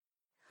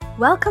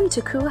Welcome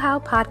to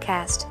Kuhau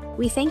Podcast.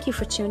 We thank you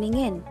for tuning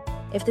in.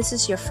 If this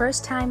is your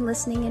first time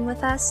listening in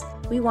with us,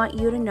 we want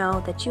you to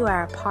know that you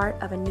are a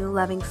part of a new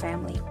loving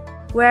family.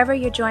 Wherever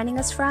you're joining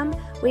us from,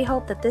 we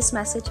hope that this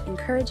message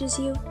encourages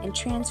you and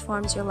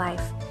transforms your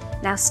life.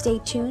 Now stay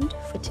tuned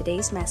for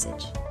today's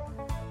message.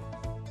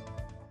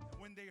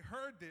 When they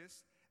heard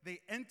this,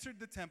 they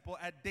entered the temple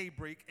at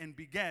daybreak and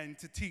began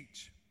to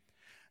teach.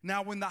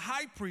 Now when the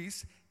high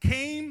priest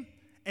came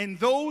and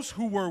those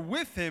who were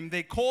with him,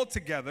 they called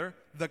together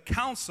the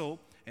council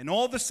and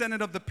all the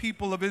senate of the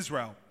people of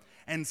Israel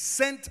and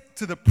sent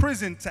to the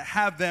prison to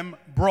have them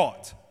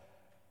brought.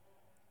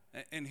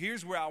 And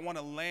here's where I want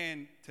to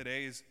land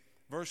today is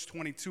verse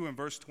 22 and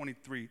verse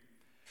 23.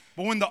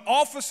 But when the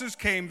officers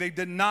came, they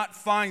did not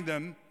find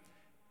them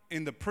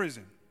in the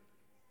prison.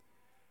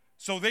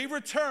 So they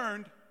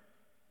returned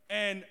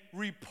and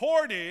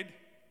reported,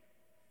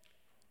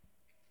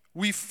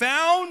 "We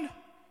found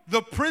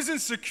the prison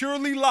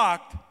securely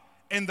locked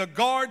and the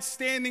guards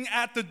standing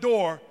at the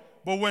door,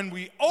 but when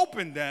we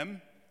opened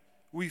them,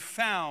 we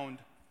found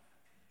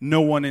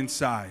no one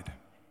inside."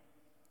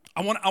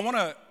 I want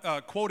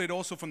to quote it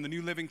also from the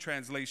New Living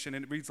Translation,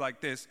 and it reads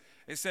like this.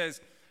 It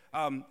says,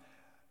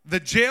 the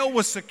jail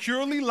was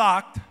securely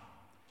locked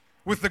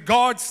with the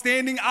guards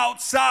standing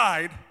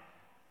outside,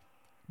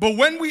 but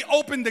when we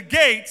opened the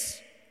gates,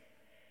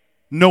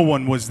 no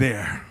one was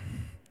there.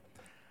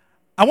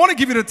 I want to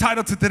give you the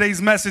title to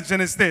today's message, and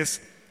it's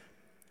this: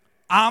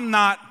 I'm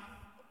not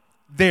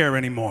there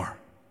anymore.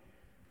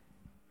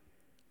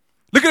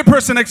 Look at the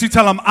person next to you,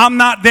 tell them, I'm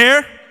not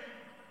there.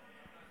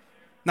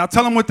 Now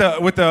tell them with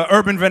the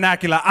urban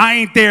vernacular, I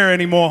ain't there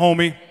anymore,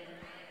 homie.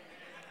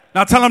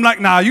 Now tell them like,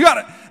 nah,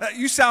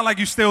 you sound like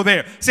you still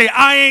there. Say,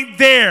 I ain't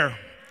there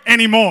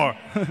anymore.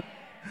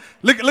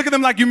 Look at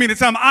them like you mean it.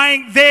 Tell them, I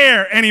ain't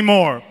there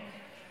anymore.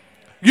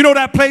 You know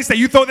that place that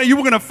you thought that you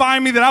were going to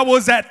find me that I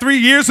was at 3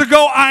 years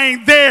ago? I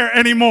ain't there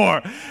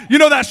anymore. You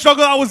know that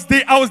struggle I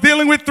was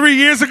dealing with 3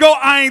 years ago?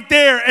 I ain't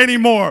there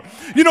anymore.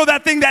 You know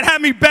that thing that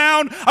had me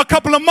bound a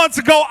couple of months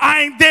ago?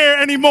 I ain't there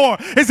anymore.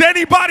 Is there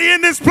anybody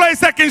in this place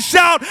that can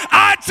shout,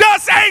 I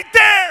just ain't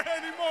there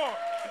anymore?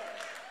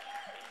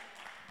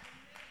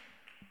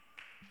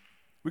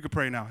 We could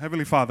pray now.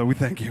 Heavenly Father, we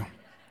thank you.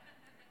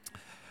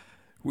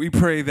 We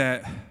pray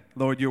that,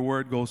 Lord, your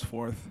word goes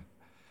forth.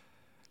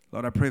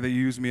 Lord, I pray that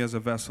you use me as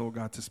a vessel,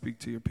 God, to speak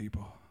to your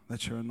people.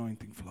 Let your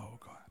anointing flow,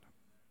 God.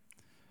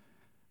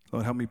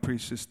 Lord, help me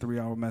preach this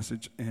 3-hour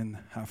message in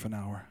half an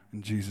hour.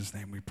 In Jesus'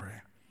 name we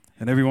pray.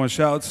 And everyone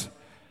shouts,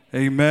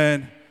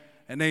 amen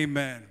and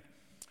amen.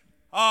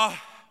 By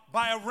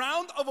a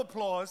round of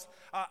applause,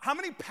 how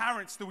many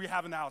parents do we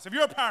have in the house? If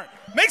you're a parent,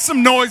 make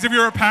some noise if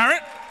you're a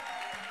parent.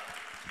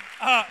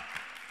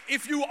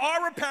 If you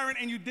are a parent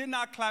and you did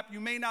not clap, you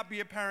may not be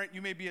a parent,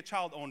 you may be a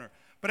child owner.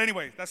 But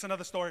anyway, that's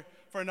another story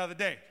for another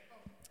day.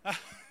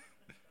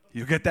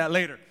 You'll get that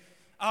later.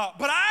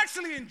 But I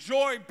actually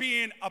enjoy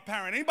being a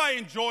parent. Anybody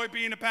enjoy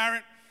being a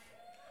parent?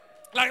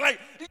 Like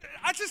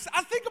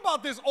I think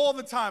about this all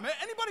the time.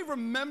 Anybody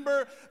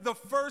remember the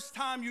first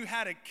time you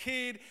had a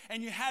kid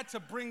and you had to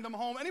bring them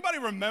home? Anybody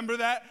remember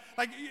that?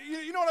 Like,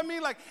 you know what I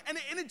mean? Like, and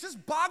it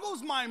just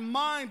boggles my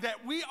mind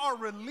that we are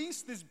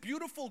released this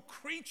beautiful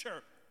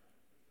creature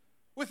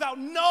without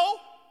no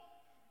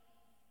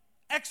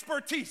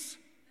expertise.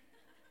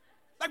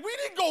 Like, we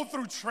didn't go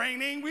through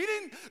training. We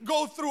didn't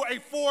go through a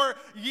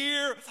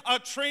 4-year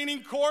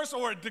training course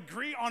or a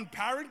degree on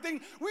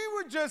parenting. We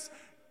were just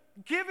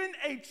given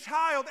a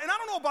child. And I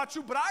don't know about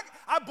you, but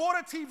I bought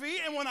a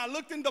TV, and when I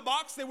looked in the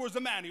box, there was a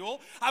manual.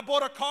 I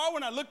bought a car.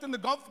 When I looked in the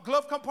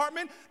glove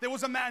compartment, there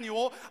was a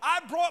manual.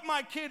 I brought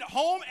my kid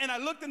home, and I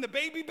looked in the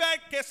baby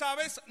bag. ¿Qué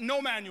sabes?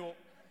 No manual.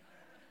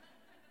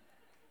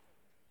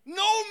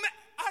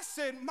 I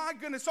said, my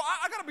goodness. So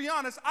I got to be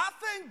honest. I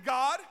thank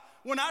God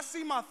when I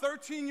see my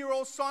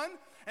 13-year-old son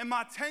and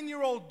my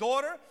 10-year-old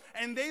daughter,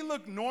 and they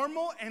look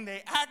normal and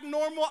they act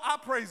normal. I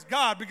praise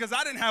God because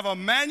I didn't have a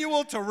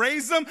manual to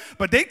raise them,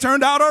 but they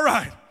turned out all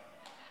right.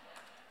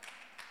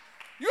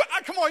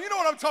 Come on, you know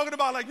what I'm talking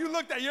about. Like, you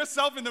looked at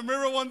yourself in the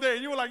mirror one day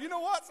and you were like, you know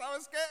what? So I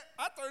was scared.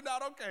 I turned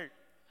out okay.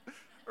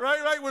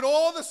 Right? With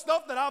all the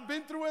stuff that I've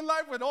been through in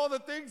life, with all the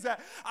things that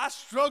I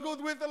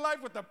struggled with in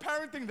life, with the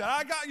parenting that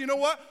I got, you know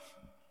what?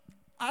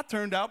 I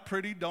turned out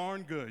pretty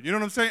darn good. You know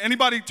what I'm saying?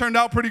 Anybody turned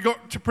out pretty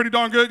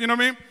darn good? You know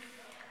what I mean?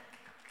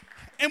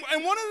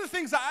 And one of the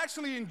things I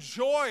actually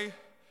enjoy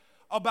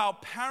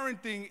about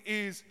parenting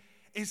is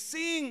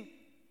seeing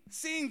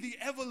the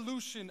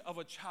evolution of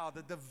a child,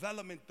 the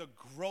development, the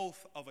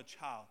growth of a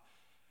child.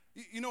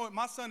 You know what?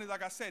 My son is,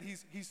 like I said,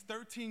 he's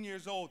 13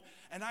 years old,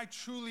 and I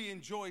truly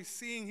enjoy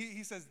seeing.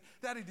 He says,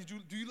 "Daddy,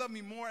 do you love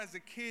me more as a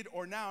kid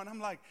or now?" And I'm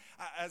like,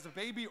 "As a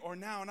baby or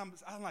now?" And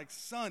I'm like,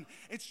 "Son,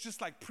 it's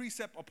just like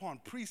precept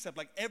upon precept.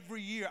 Like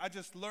every year, I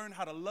just learn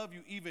how to love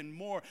you even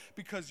more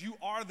because you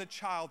are the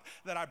child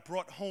that I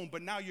brought home.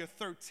 But now you're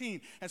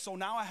 13, and so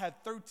now I had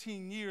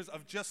 13 years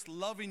of just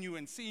loving you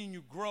and seeing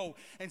you grow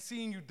and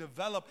seeing you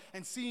develop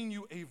and seeing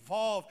you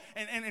evolve.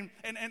 And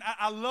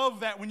I love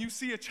that when you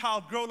see a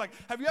child grow. Like,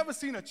 have you ever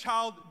seen a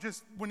child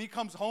just, when he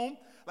comes home,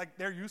 like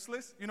they're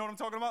useless? You know what I'm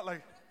talking about?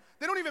 Like,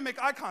 they don't even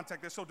make eye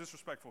contact. They're so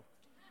disrespectful.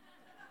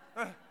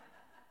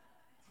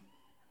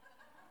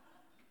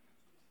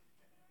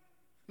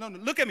 No,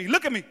 look at me.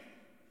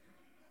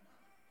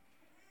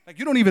 Like,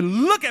 you don't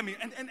even look at me.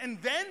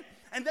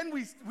 And then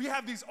we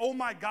have these oh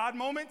my God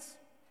moments.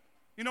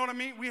 You know what I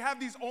mean? We have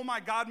these oh my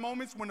God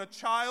moments when a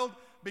child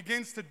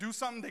begins to do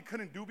something they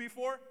couldn't do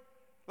before.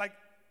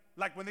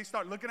 Like when they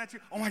start looking at you,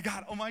 oh my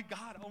God,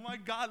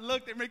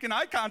 look, they're making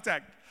eye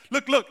contact.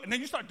 Look. And then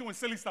you start doing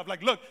silly stuff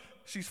like, look,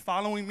 she's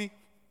following me.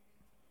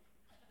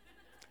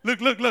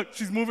 Look,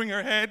 she's moving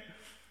her head.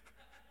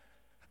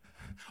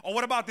 Or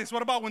what about this?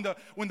 What about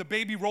when the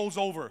baby rolls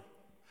over?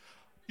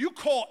 You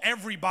call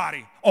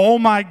everybody. Oh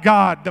my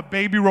God, the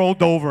baby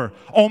rolled over.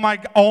 Oh my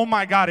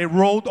God, it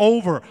rolled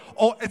over.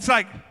 Oh, it's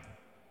like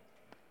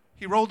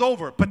he rolled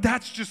over. But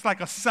that's just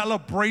like a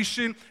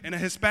celebration in a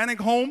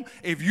Hispanic home.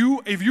 If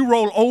you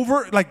roll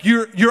over, like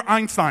you're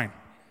Einstein.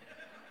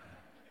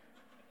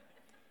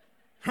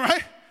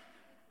 Right?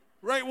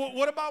 Right.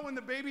 What about when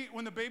the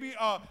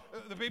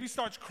baby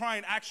starts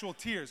crying actual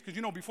tears?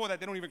 Because before that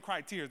they don't even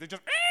cry tears. They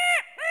just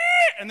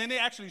and then they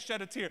actually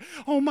shed a tear.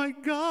 Oh my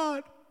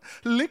God,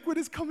 liquid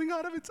is coming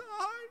out of its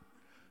eye.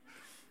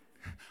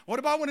 What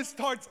about when it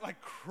starts like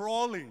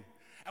crawling?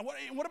 And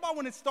what about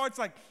when it starts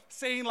like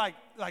saying like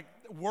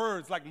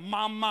words like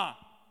mama,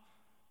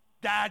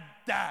 dad?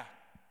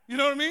 You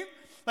know what I mean?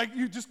 Like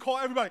you just call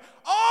everybody.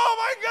 Oh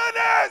my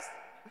goodness!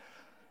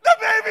 The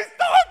baby's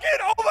talking!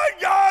 Oh my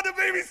God, the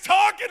baby's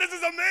talking! This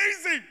is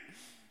amazing!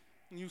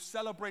 And you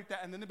celebrate that,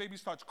 and then the baby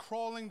starts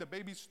crawling, the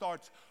baby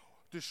starts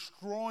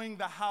destroying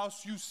the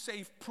house, you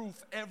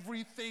safe-proof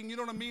everything, you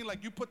know what I mean?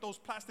 Like you put those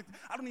plastic,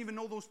 I don't even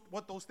know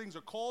what those things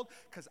are called,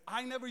 because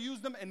I never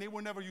used them and they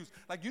were never used.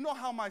 Like you know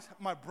how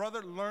my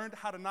brother learned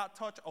how to not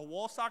touch a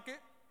wall socket?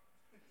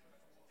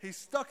 He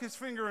stuck his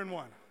finger in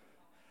one.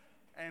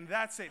 And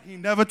that's it. He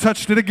never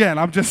touched it again,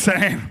 I'm just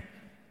saying.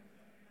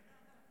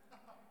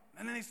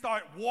 And then they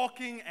start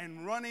walking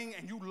and running,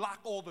 and you lock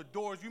all the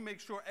doors. You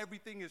make sure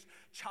everything is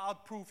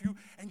child-proof.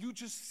 And you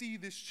just see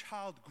this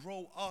child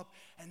grow up.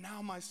 And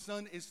now my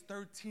son is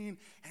 13,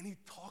 and he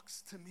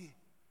talks to me.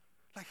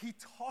 Like he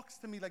talks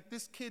to me like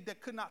this kid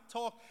that could not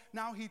talk.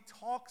 Now he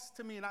talks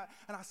to me, and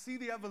I see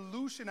the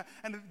evolution.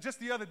 And just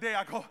the other day,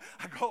 I go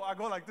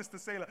like this to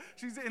Selah.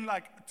 She's in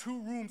like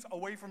 2 rooms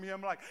away from me.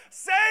 I'm like,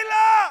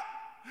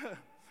 Selah!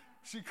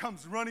 She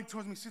comes running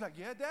towards me. She's like,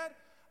 yeah, Dad?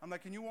 I'm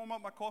like, can you warm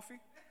up my coffee?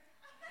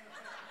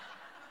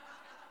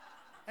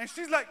 And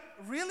she's like,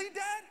 really,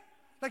 Dad?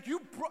 Like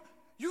you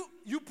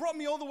brought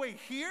me all the way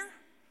here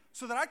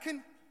so that I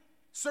can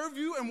serve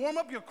you and warm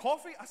up your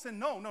coffee? I said,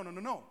 no.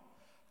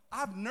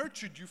 I've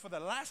nurtured you for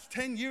the last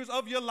 10 years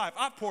of your life.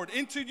 I poured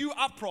into you.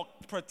 I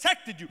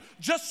protected you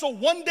just so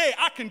one day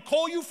I can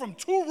call you from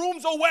 2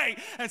 rooms away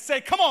and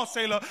say, come on,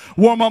 Selah,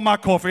 warm up my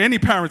coffee. Any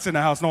parents in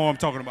the house know what I'm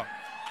talking about.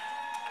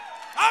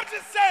 I'm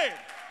just saying.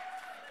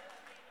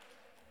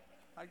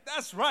 Like,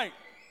 that's right.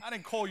 I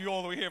didn't call you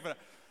all the way here for that.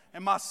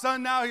 And my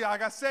son now,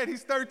 like I said,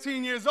 he's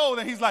 13 years old,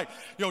 and he's like,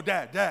 yo,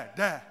 Dad.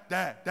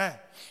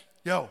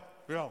 Yo,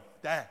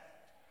 Dad.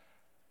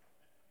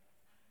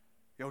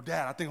 Yo,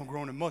 Dad, I think I'm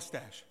growing a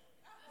mustache.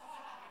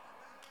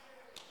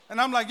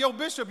 And I'm like, yo,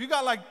 Bishop, you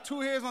got like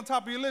 2 hairs on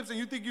top of your lips, and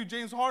you think you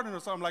James Harden or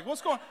something. Like,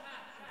 what's going on?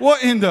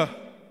 What in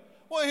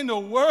the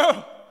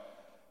world?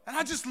 And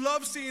I just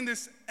love seeing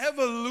this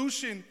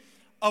evolution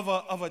of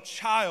a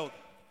child.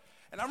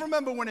 And I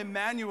remember when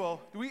Emmanuel,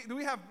 do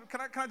we have,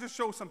 can I just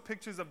show some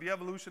pictures of the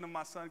evolution of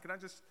my son? Do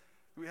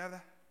we have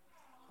that?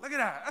 Look at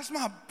that.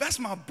 That's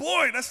my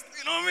boy. That's,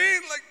 you know what I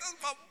mean? Like, that's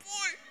my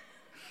boy.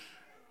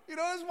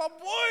 That's my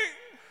boy.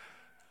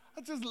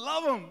 I just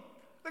love him.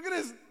 Look at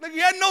this. Like, he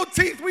had no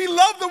teeth. We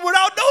loved him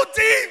without no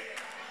teeth.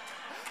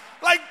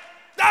 Like,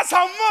 that's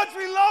how much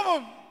we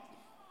love him.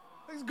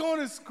 He's going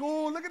to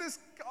school. Look at this.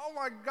 Oh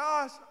my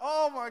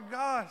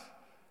gosh.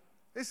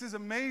 This is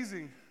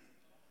amazing.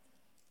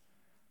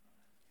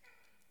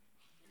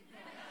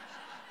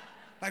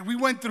 Like we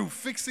went through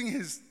fixing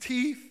his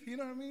teeth, you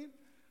know what I mean?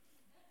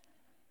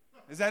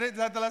 Is that it? Is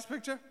that the last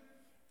picture?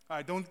 All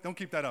right, don't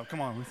keep that up. Come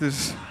on.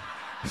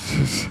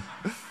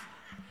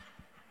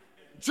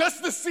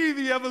 Just to see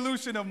the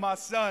evolution of my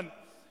son.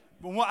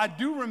 But I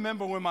do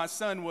remember when my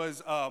son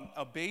was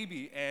a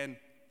baby, and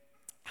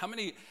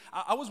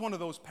I was one of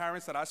those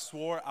parents that I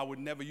swore I would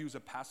never use a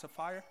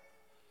pacifier.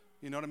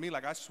 You know what I mean?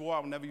 Like I swore I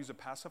would never use a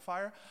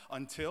pacifier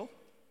until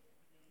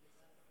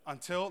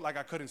like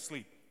I couldn't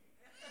sleep.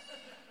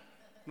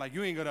 Like,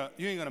 you ain't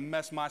gonna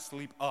mess my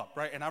sleep up,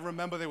 right? And I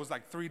remember there was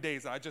like 3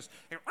 days that I just,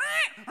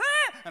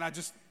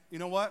 you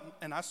know what?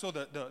 And I saw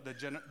the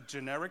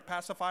generic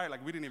pacifier,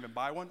 like we didn't even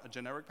buy one, a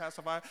generic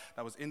pacifier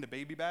that was in the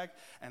baby bag.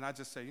 And I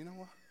just say, you know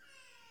what?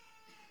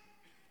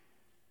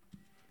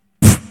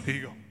 Here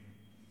you go.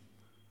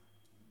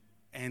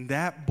 And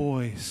that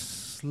boy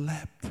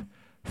slept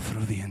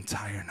through the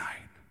entire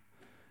night.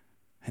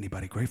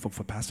 Anybody grateful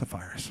for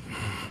pacifiers?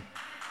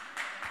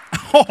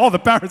 All the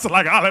parents are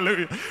like,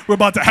 hallelujah. We're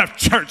about to have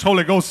church,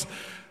 Holy Ghost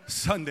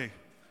Sunday.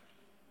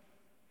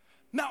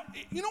 Now,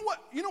 you know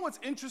what? You know what's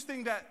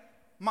interesting? That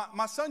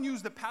my son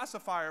used the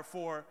pacifier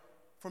for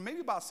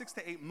maybe about 6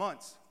 to 8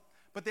 months.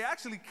 But there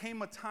actually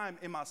came a time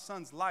in my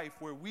son's life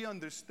where we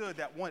understood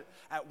that what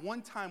at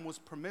one time was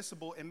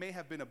permissible and may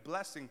have been a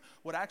blessing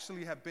would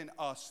actually have been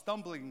a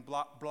stumbling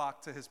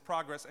block to his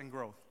progress and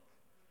growth.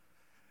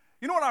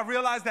 You know what I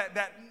realized?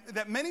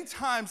 That many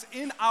times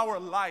in our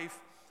life,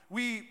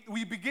 we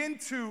begin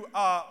to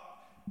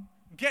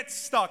get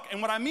stuck. And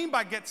what I mean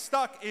by get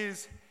stuck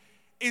is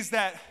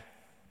that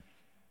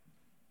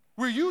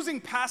we're using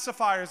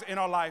pacifiers in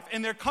our life,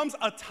 and there comes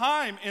a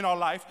time in our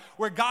life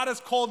where God has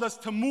called us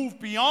to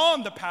move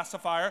beyond the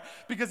pacifier,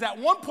 because at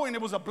one point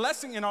it was a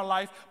blessing in our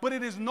life, but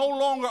it is no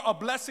longer a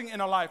blessing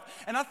in our life.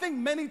 And I think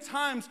many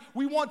times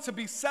we want to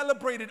be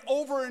celebrated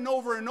over and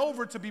over and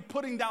over to be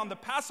putting down the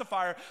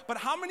pacifier, but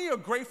how many are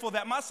grateful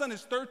that my son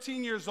is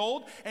 13 years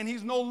old and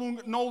he's no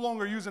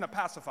longer using a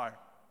pacifier?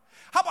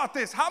 How about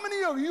this? How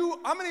many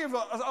of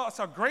us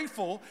are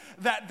grateful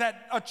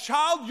that a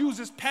child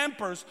uses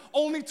Pampers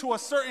only to a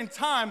certain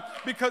time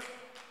because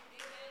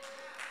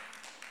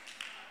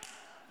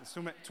there's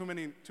too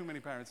many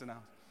parents in the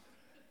house.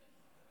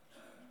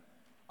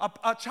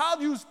 A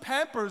child uses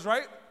Pampers,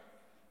 right,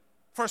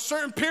 for a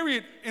certain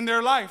period in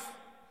their life.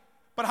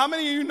 But how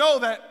many of you know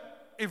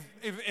that if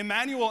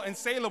Emmanuel and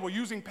Selah were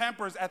using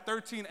Pampers at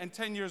 13 and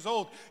 10 years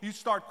old, you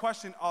start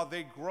questioning, are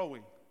they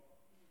growing?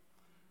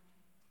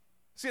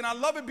 See, and I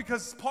love it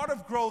because part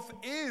of growth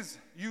is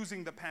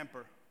using the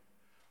pamper.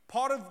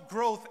 Part of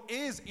growth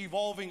is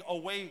evolving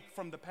away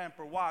from the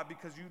pamper. Why?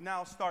 Because you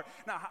now start.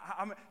 Now,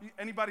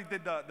 anybody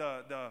did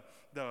the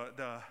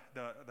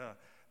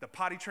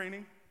potty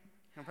training?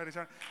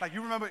 Like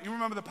you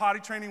remember the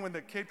potty training when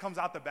the kid comes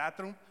out the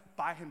bathroom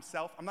by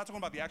himself? I'm not talking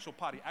about the actual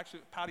potty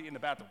in the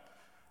bathroom.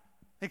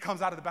 He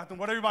comes out of the bathroom.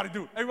 What everybody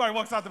do? Everybody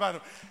walks out the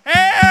bathroom.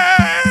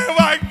 Hey,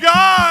 my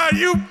God,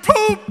 you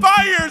poop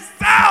by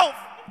yourself.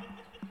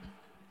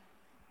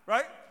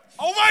 Right?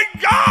 Oh my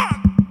God!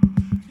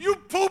 You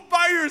poop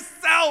by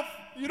yourself.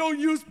 You don't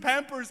use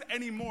Pampers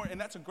anymore. And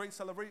that's a great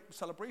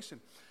celebration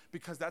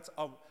because that's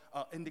an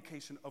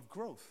indication of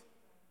growth.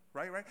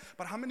 Right?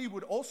 But how many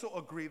would also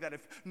agree that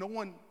if no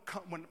one,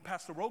 when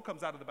Pastor Rowe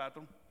comes out of the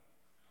bathroom,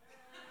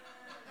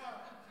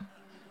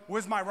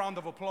 where's my round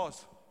of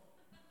applause?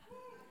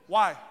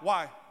 Why?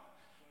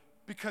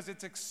 Because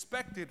it's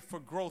expected for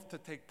growth to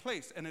take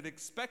place, and it's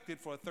expected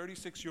for a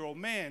 36-year-old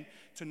man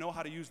to know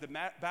how to use the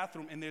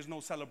bathroom, and there's no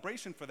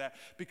celebration for that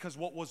because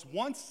what was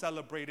once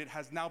celebrated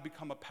has now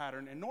become a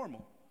pattern and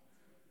normal.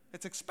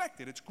 It's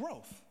expected. It's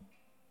growth.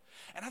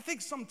 And I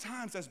think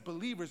sometimes as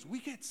believers, we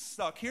get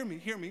stuck. Hear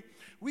me.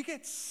 We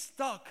get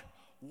stuck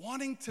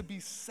wanting to be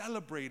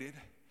celebrated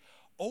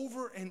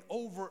over and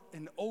over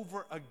and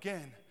over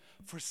again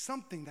for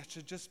something that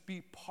should just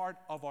be part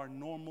of our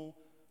normal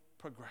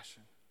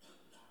progression.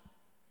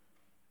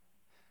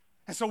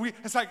 And so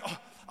it's like,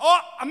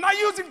 I'm not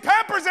using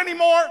Pampers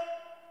anymore.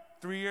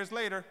 3 years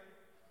later,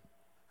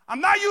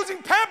 I'm not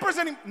using Pampers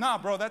anymore. Nah,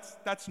 bro,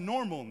 that's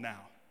normal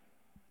now.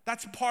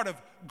 That's part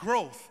of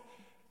growth.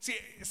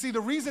 See,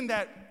 the reason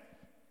that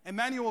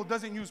Emmanuel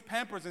doesn't use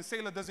Pampers and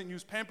Selah doesn't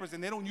use Pampers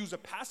and they don't use a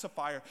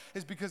pacifier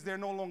is because they're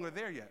no longer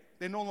there yet.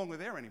 They're no longer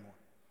there anymore.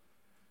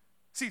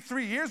 See,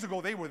 3 years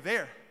ago, they were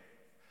there.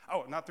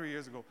 Oh, not 3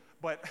 years ago,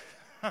 but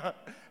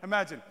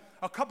imagine,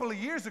 a couple of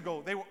years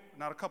ago, they were,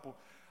 not a couple,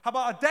 how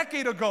about a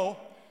decade ago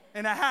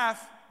and a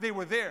half, they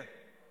were there.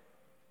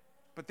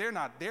 But they're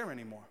not there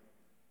anymore.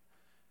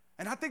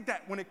 And I think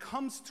that when it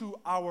comes to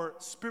our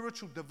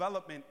spiritual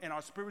development and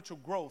our spiritual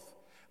growth,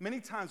 many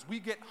times we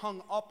get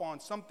hung up on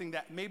something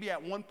that maybe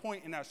at one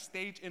point in our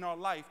stage in our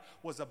life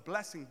was a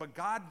blessing. But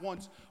God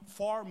wants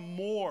far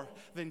more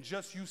than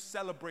just you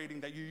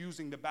celebrating that you're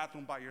using the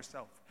bathroom by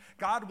yourself.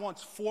 God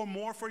wants far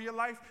more for your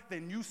life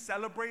than you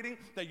celebrating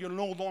that you're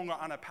no longer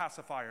on a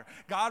pacifier.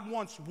 God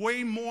wants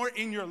way more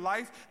in your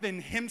life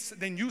than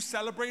you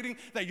celebrating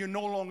that you're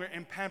no longer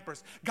in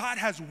Pampers. God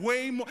has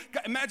way more.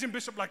 Imagine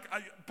Bishop like,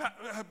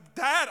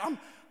 Dad,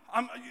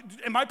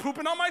 am I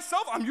pooping on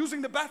myself? I'm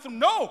using the bathroom.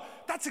 No,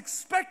 that's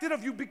expected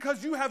of you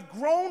because you have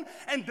grown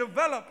and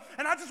developed.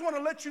 And I just want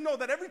to let you know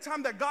that every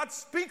time that God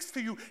speaks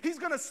to you, He's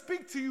going to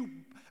speak to you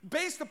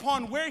based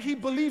upon where He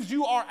believes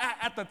you are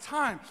at the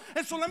time.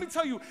 And so let me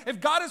tell you, if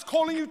God is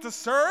calling you to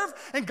serve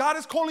and God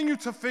is calling you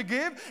to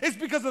forgive, it's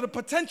because of the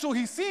potential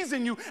He sees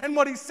in you. And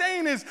what He's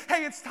saying is,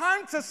 hey, it's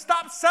time to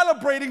stop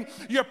celebrating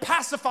your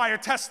pacifier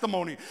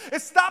testimony.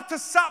 It's stop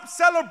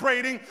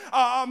celebrating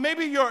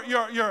maybe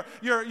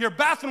your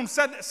bathroom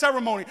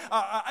ceremony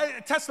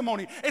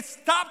testimony.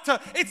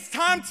 It's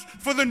time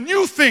for the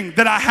new thing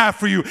that I have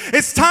for you.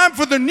 It's time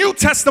for the new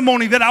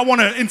testimony that I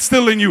want to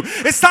instill in you.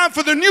 It's time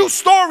for the new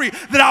story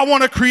that I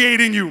want to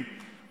create in you.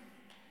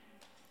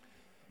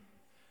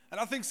 And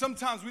I think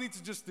sometimes we need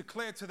to just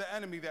declare to the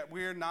enemy that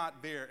we're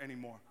not there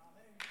anymore.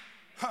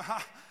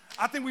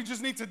 I think we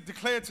just need to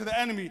declare to the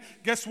enemy,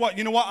 guess what?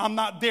 You know what? I'm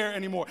not there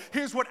anymore.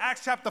 Here's what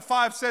Acts chapter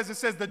 5 says. It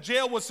says the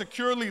jail was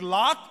securely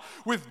locked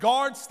with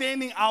guards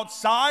standing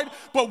outside,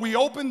 but we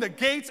opened the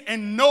gates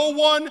and no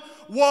one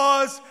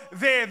was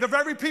there. The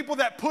very people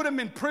that put him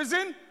in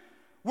prison,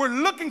 we're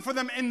looking for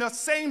them in the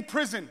same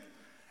prison.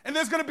 And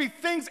there's going to be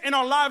things in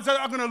our lives that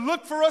are going to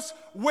look for us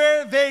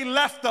where they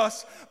left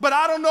us. But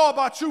I don't know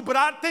about you, but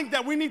I think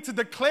that we need to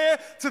declare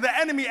to the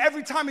enemy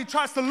every time he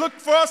tries to look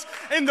for us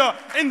in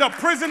the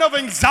prison of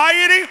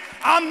anxiety,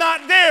 I'm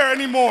not there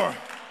anymore.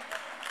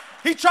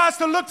 He tries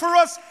to look for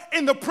us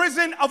in the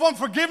prison of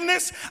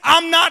unforgiveness,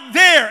 I'm not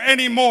there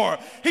anymore.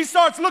 He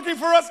starts looking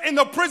for us in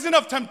the prison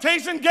of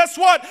temptation. Guess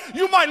what?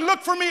 You might look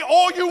for me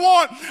all you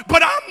want,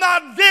 but I'm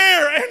not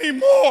there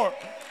anymore.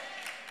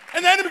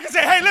 And the enemy can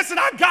say, hey, listen,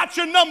 I got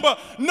your number.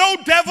 No,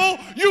 devil,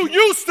 you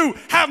used to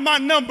have my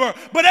number.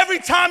 But every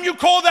time you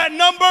call that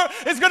number,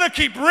 it's going to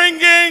keep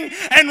ringing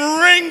and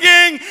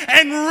ringing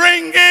and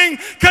ringing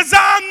because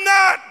I'm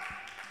not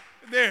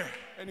there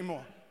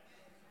anymore.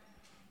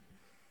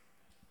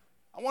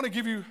 I want to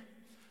give you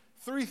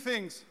 3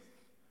 things,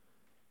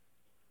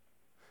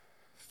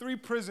 3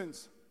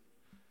 prisons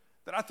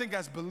that I think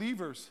as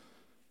believers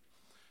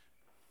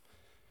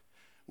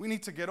we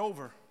need to get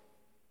over.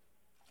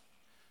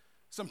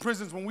 Some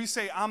prisons, when we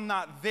say I'm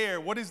not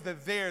there, what is the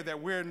there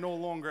that we're no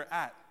longer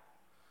at?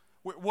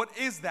 What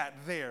is that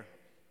there?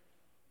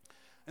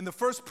 And the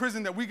first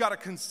prison that we got to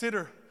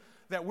consider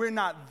that we're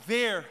not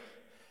there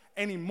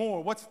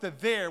anymore, what's the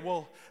there?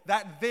 Well,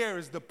 that there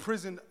is the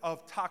prison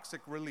of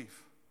toxic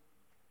relief.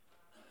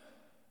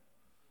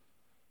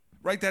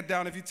 Write that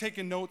down. If you're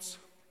taking notes,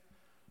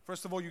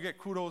 first of all, you get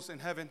kudos in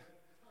heaven.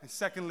 And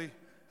secondly,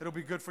 it'll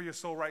be good for your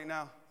soul right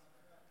now.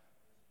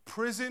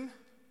 Prison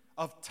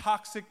of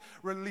toxic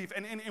relief.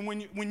 And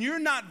when you're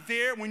not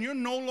there, when you're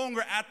no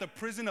longer at the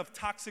prison of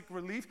toxic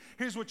relief,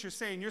 here's what you're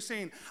saying. You're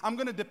saying, I'm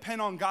going to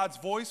depend on God's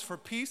voice for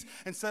peace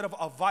instead of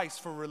a vice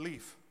for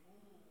relief.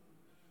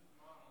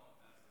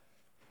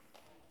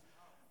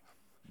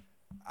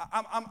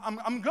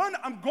 I'm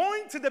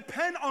going to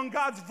depend on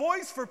God's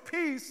voice for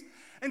peace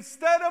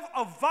instead of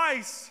a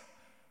vice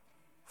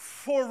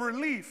for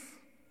relief.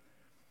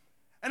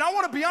 And I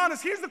want to be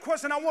honest. Here's the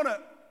question I want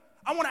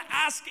to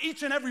ask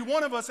each and every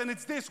one of us, and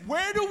it's this: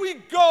 where do we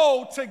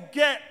go to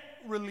get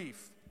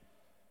relief?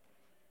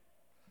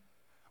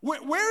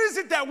 Where is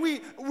it that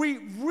we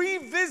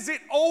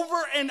revisit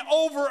over and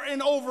over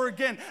and over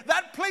again?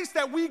 That place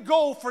that we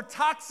go for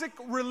toxic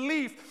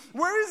relief,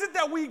 where is it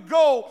that we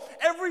go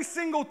every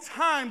single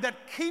time that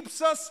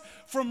keeps us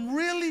from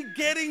really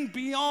getting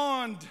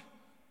beyond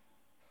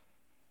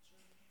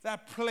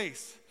that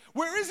place?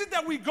 Where is it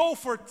that we go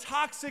for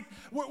toxic,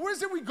 where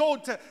is it we go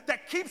to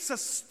that keeps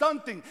us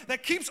stunting,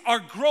 that keeps our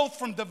growth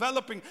from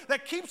developing,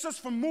 that keeps us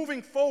from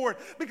moving forward?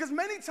 Because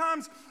many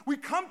times we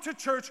come to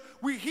church,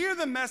 we hear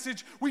the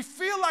message, we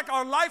feel like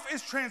our life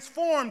is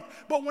transformed,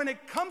 but when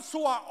it comes to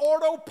our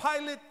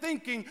autopilot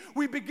thinking,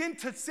 we begin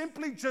to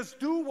simply just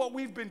do what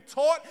we've been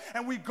taught,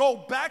 and we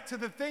go back to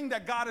the thing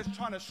that God is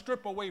trying to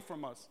strip away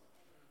from us.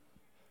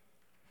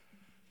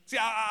 See,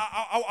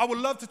 I would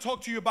love to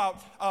talk to you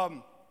about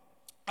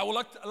I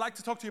would like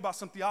to talk to you about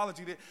some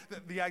theology,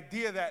 the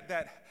idea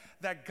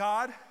that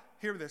God,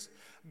 hear this,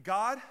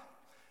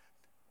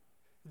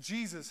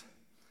 Jesus,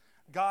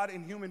 God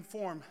in human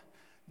form,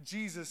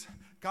 Jesus,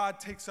 God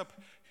takes up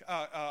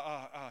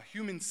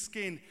human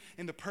skin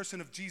in the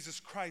person of Jesus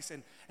Christ,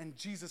 and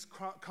Jesus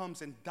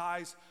comes and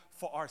dies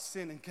for our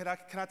sin. And can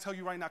I tell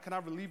you right now, can I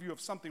relieve you of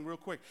something real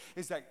quick?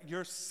 Is that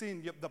your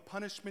sin, the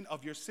punishment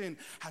of your sin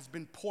has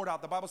been poured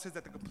out. The Bible says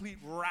that the complete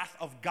wrath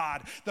of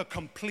God, the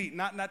complete,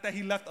 not that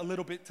he left a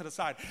little bit to the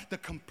side, the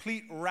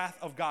complete wrath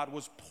of God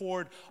was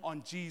poured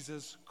on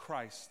Jesus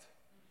Christ.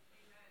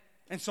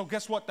 And so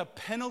guess what? The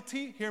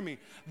penalty, hear me,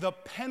 the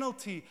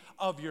penalty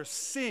of your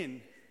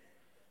sin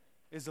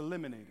is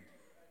eliminated.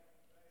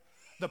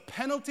 The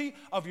penalty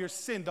of your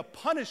sin, the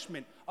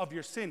punishment of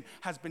your sin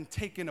has been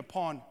taken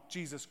upon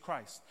Jesus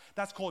Christ.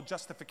 That's called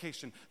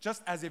justification,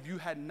 just as if you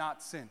had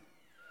not sinned.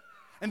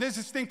 And there's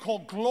this thing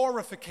called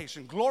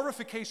glorification.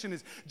 Glorification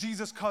is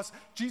Jesus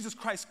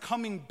Christ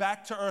coming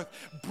back to earth,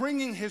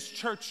 bringing his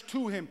church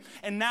to him.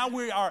 And now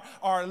we are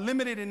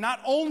eliminated not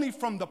only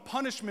from the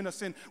punishment of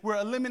sin, we're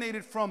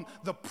eliminated from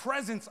the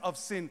presence of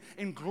sin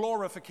in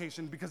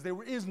glorification, because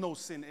there is no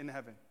sin in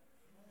heaven.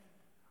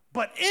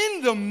 But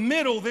in the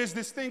middle, there's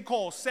this thing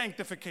called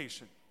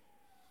sanctification.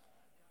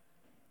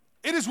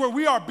 It is where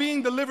we are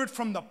being delivered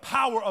from the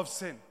power of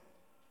sin.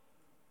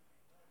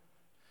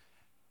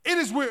 It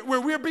is where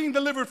we're being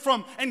delivered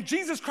from, and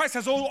Jesus Christ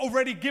has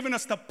already given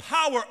us the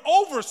power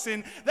over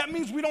sin. That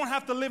means we don't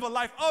have to live a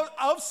life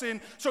of sin.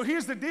 So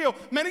here's the deal.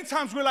 Many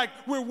times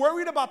we're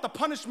worried about the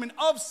punishment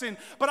of sin,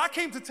 but I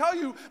came to tell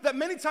you that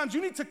many times you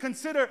need to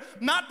consider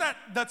not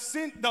that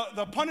sin,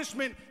 the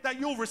punishment that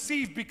you'll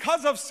receive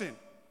because of sin,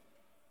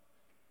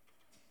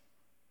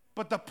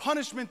 but the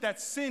punishment that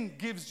sin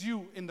gives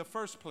you in the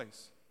first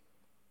place.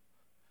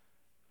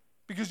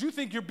 Because you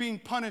think you're being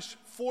punished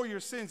for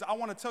your sins. I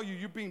want to tell you,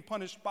 you're being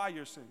punished by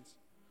your sins.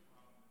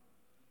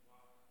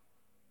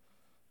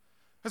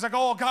 It's like,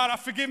 oh, God,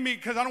 forgive me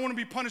because I don't want to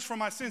be punished for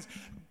my sins.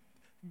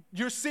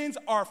 Your sins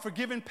are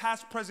forgiven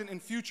past, present,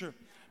 and future.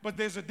 But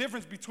there's a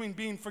difference between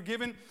being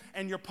forgiven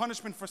and your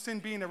punishment for sin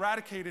being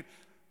eradicated,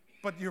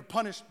 but you're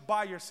punished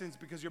by your sins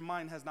because your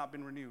mind has not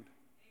been renewed.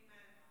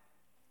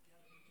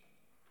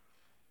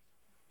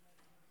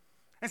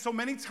 And so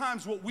many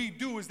times what we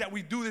do is that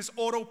we do this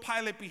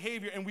autopilot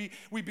behavior and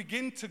we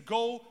begin to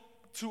go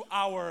to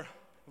our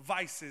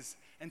vices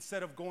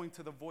instead of going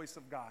to the voice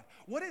of God.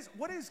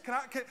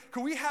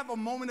 Can we have a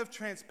moment of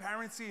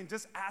transparency and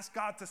just ask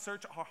God to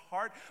search our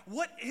heart?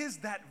 What is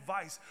that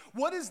vice?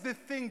 What is the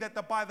thing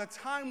that by the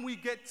time we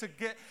get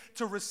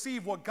to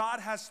receive what God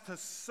has to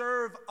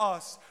serve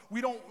us,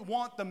 we don't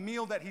want the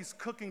meal that he's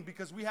cooking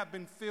because we have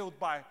been filled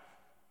by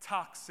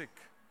toxic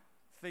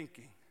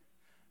thinking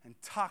and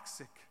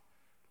toxic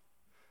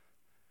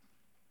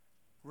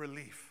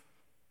relief.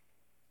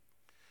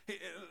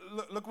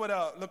 Look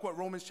what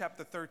Romans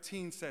chapter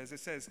 13 says.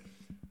 It says,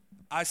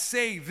 I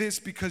say this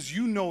because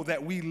you know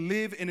that we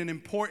live in an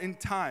important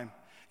time.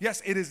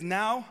 Yes, it is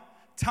now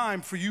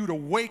time for you to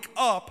wake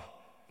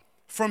up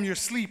from your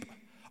sleep.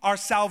 Our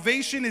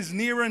salvation is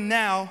nearer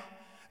now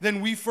than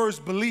we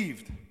first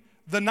believed.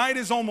 The night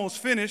is almost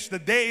finished. The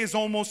day is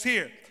almost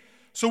here.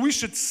 So we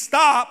should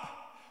stop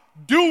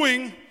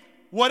doing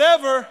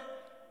whatever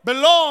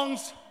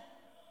belongs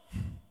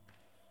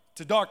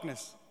to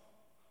darkness.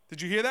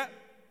 Did you hear that?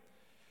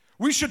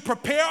 We should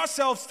prepare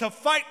ourselves to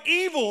fight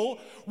evil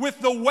with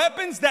the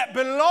weapons that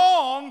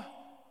belong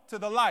to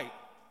the light.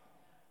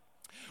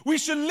 We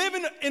should live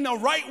in a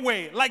right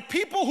way, like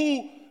people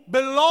who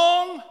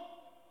belong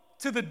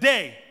to the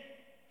day.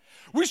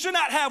 We should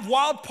not have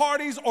wild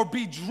parties or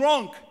be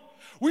drunk.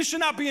 We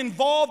should not be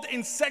involved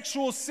in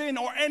sexual sin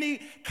or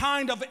any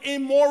kind of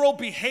immoral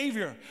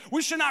behavior.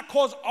 We should not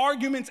cause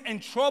arguments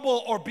and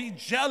trouble or be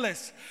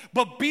jealous,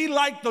 but be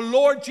like the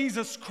Lord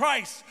Jesus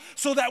Christ,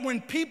 so that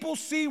when people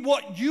see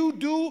what you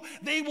do,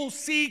 they will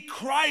see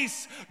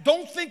Christ.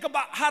 Don't think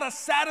about how to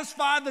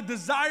satisfy the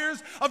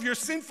desires of your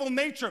sinful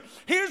nature.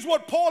 Here's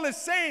what Paul is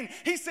saying.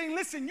 He's saying,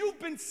 listen, you've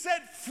been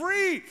set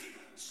free,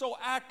 so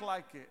act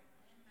like it.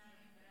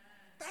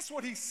 That's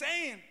what he's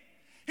saying.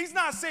 He's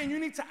not saying you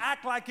need to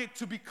act like it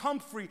to become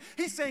free.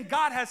 He's saying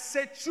God has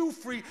set you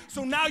free,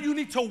 so now you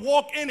need to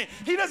walk in it.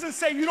 He doesn't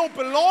say you don't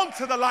belong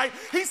to the light.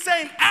 He's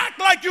saying act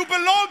like you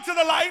belong to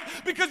the light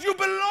because you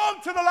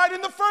belong to the light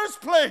in the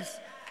first place.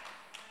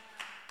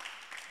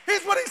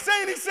 Here's what he's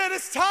saying. He said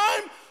it's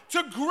time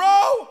to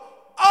grow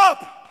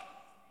up.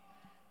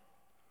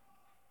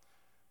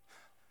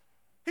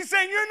 He's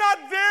saying you're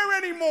not there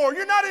anymore.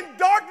 You're not in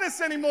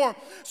darkness anymore.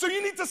 So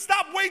you need to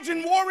stop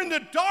waging war in the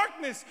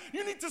darkness.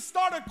 You need to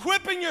start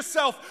equipping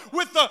yourself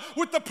with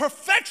the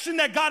perfection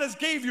that God has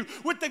gave you,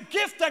 with the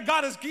gift that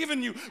God has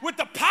given you, with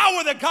the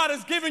power that God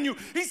has given you.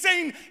 He's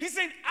saying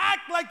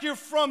act like you're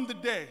from the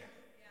day.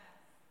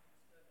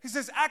 He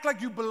says act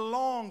like you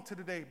belong to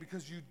the day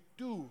because you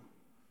do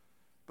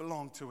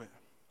belong to it.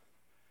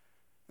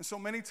 And so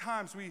many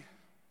times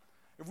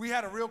if we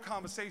had a real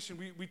conversation,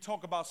 we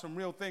talk about some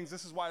real things.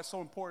 This is why it's so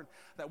important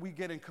that we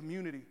get in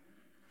community.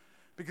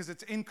 Because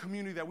it's in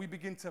community that we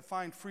begin to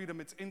find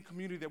freedom. It's in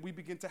community that we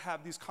begin to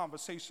have these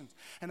conversations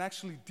and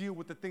actually deal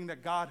with the thing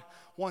that God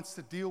wants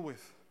to deal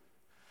with.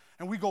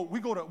 And we go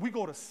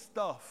to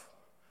stuff.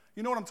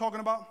 You know what I'm talking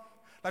about?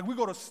 Like we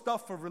go to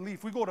stuff for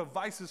relief. We go to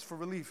vices for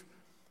relief.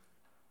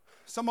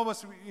 Some of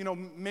us,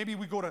 maybe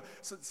we go to,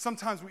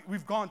 sometimes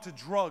we've gone to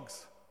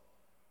drugs.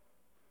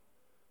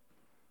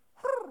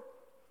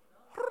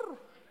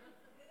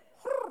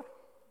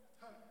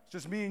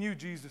 Just me and you,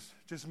 Jesus.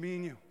 Just me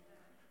and you.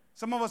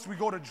 Some of us, we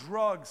go to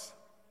drugs.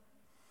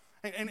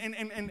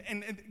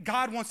 And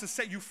God wants to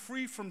set you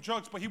free from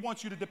drugs, but he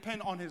wants you to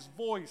depend on his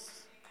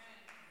voice.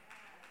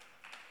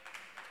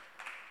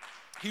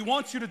 He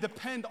wants you to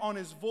depend on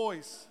his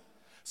voice.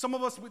 Some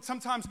of us,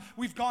 sometimes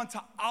we've gone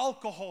to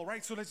alcohol,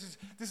 right? So this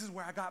is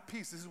where I got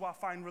peace. This is where I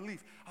find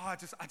relief. I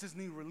just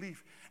need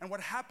relief. And what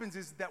happens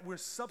is that we're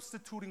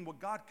substituting what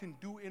God can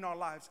do in our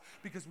lives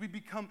because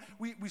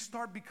we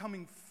start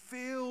becoming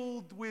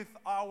filled with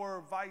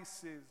our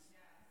vices.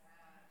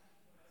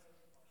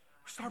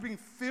 We start being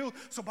filled.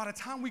 So by the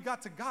time we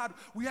got to God,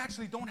 we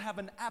actually don't have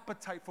an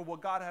appetite for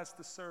what God has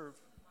to serve.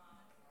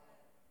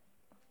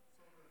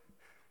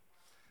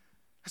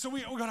 So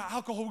we go to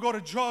alcohol, we go to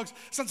drugs.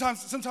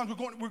 Sometimes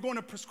we're going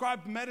to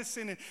prescribed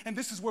medicine, and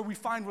this is where we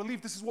find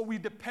relief. This is what we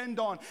depend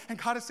on.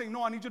 And God is saying,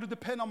 no, I need you to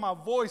depend on my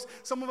voice.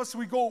 Some of us,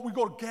 we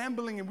go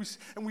gambling, and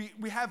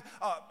we have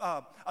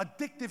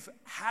addictive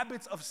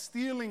habits of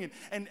stealing,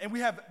 and we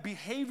have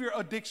behavior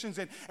addictions,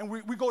 and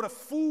we go to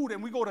food,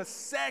 and we go to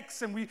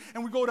sex, and we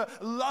go to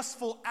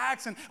lustful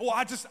acts, and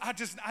I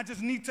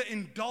just need to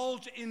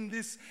indulge in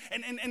this.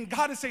 And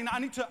God is saying,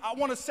 I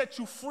want to set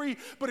you free.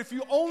 But if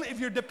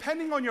you're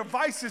depending on your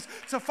vices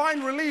to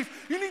find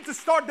relief, you need to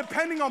start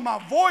depending on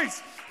my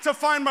voice to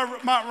find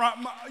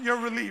your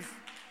relief.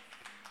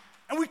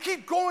 And we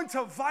keep going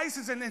to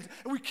vices, and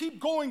we keep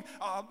going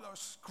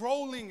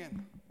scrolling,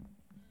 and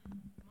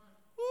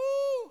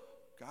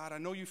God, I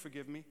know you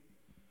forgive me.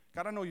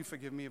 God, I know you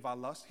forgive me if I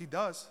lust. He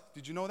does.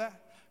 Did you know that?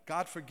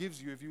 God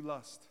forgives you if you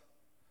lust.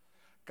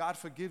 God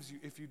forgives you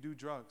if you do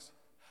drugs.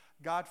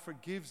 God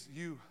forgives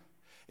you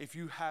if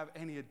you have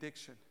any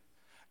addiction.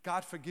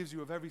 God forgives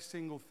you of every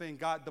single thing.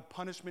 God, the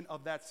punishment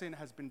of that sin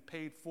has been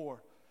paid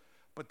for.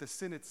 But the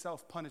sin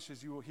itself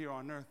punishes you here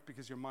on earth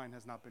because your mind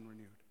has not been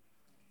renewed.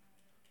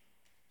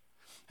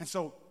 And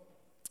so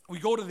we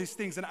go to these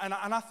things, and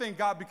I thank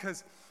God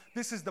because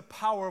this is the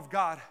power of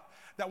God,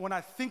 that when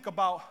I think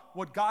about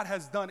what God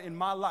has done in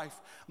my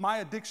life, my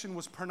addiction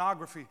was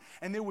pornography.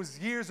 And there was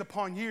years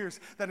upon years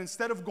that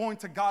instead of going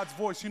to God's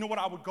voice, you know what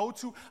I would go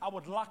to? I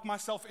would lock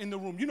myself in the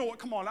room. You know what?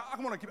 Come on, I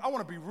want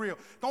to be real.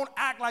 Don't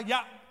act like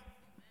y'all.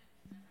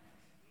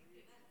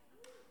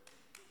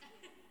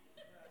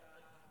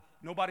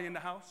 Nobody in the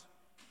house?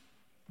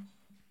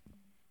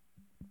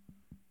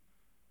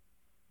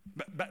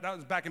 That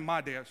was back in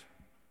my days.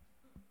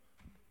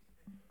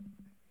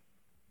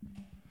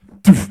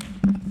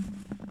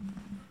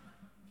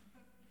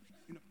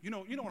 You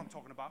know what I'm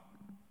talking about.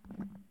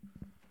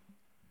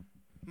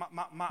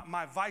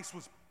 My vice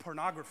was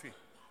pornography.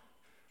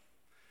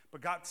 But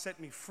God set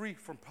me free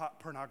from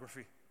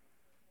pornography.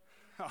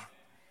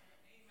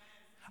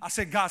 I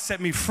said, God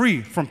set me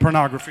free from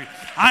pornography.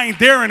 I ain't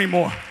there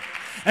anymore.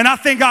 And I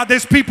thank God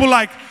there's people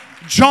like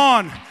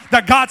John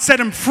that God set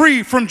him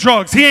free from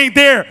drugs. He ain't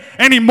there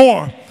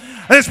anymore.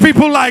 There's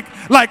people like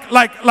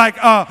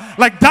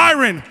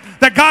Dyron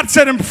that God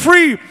set him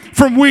free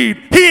from weed.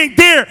 He ain't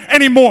there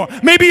anymore.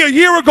 Maybe a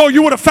year ago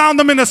you would have found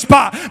them in a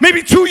spot.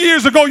 Maybe 2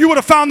 years ago you would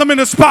have found them in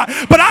a spot.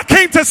 But I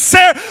came to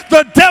say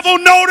the devil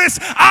notice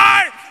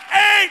I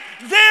ain't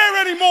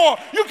there anymore.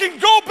 You can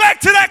go back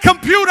to that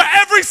computer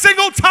every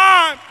single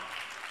time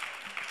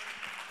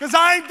because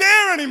I ain't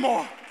there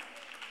anymore.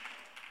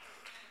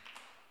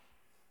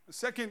 The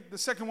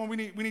second one we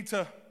need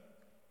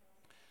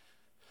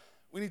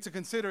to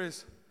consider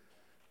is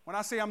when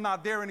I say I'm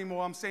not there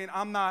anymore, I'm saying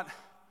I'm not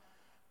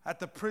at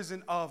the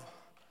prison of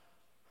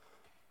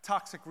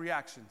toxic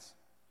reactions.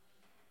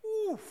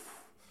 Oof.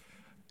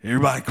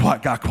 Everybody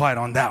got quiet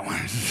on that one.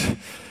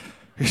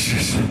 It's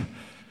just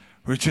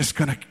we're just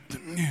gonna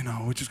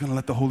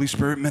let the Holy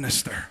Spirit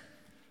minister.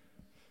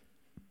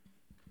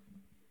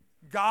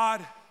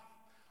 God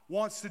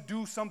wants to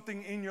do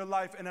something in your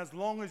life, and as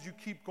long as you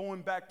keep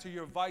going back to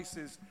your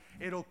vices,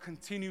 it'll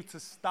continue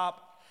to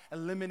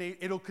eliminate,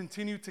 it'll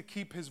continue to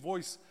keep his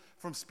voice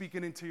from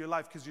speaking into your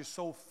life because you're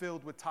so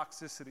filled with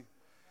toxicity.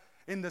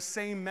 In the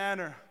same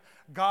manner,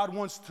 God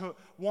wants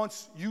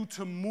you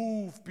to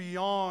move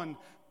beyond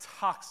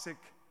toxic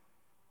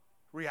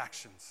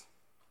reactions.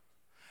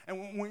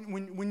 And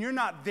when you're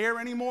not there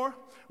anymore,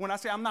 when I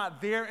say I'm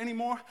not there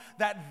anymore,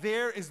 that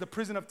there is the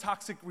prison of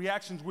toxic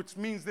reactions, which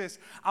means this: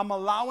 I'm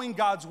allowing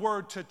God's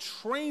word to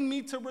train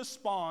me to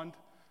respond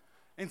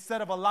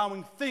instead of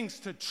allowing things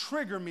to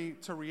trigger me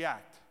to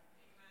react.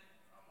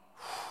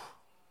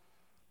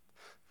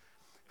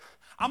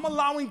 I'm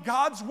allowing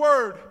God's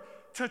word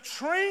to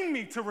train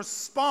me to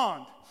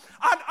respond.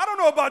 I don't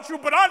know about you,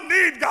 but I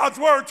need God's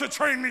word to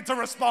train me to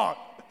respond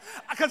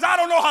because I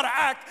don't know how to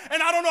act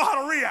and I don't know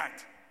how to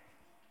react.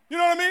 You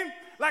know what I mean?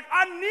 Like,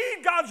 I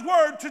need God's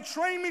word to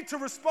train me to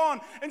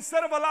respond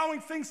instead of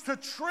allowing things to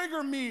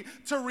trigger me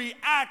to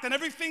react. And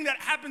everything that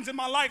happens in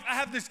my life, I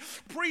have this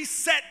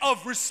preset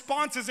of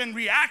responses and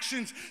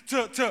reactions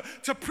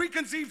to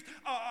preconceived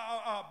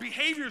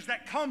behaviors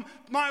that come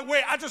my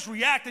way. I just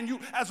react, and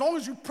as long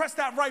as you press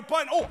that right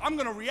button, I'm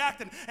going to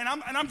react, and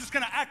I'm just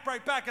going to act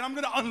right back, and I'm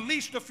going to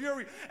unleash the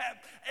fury.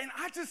 And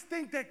I just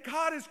think that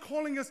God is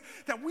calling us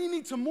that we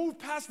need to move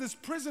past this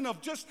prison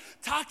of just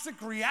toxic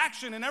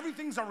reaction, and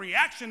everything's a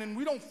reaction, and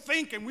we don't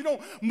think, and we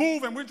don't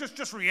move, and we're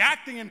just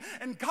reacting.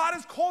 And God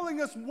is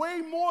calling us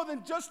way more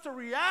than just to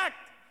react.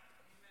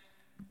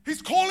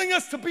 He's calling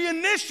us to be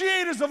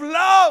initiators of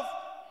love.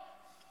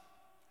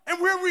 And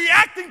we're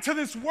reacting to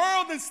this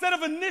world instead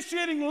of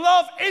initiating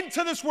love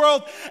into this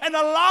world and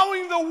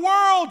allowing the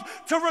world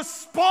to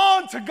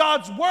respond to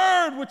God's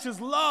word, which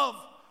is love.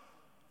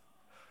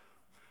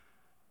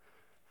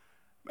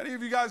 Many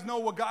of you guys know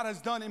what God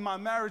has done in my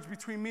marriage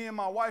between me and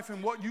my wife,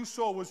 and what you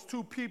saw was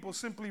two people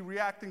simply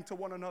reacting to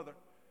one another.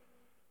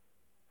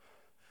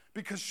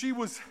 Because she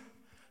was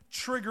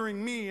triggering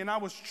me and I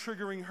was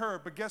triggering her.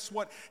 But guess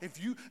what?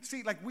 If you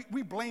see, like,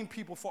 we blame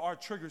people for our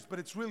triggers, but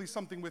it's really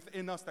something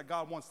within us that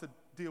God wants to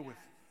deal with.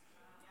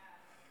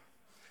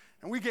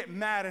 And we get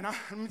mad, and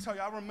let me tell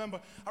you, I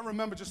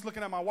remember just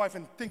looking at my wife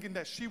and thinking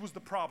that she was the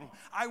problem.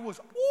 I was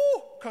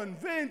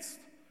convinced.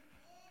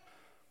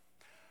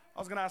 I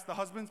was going to ask the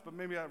husbands, but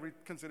maybe I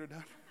reconsidered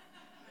that.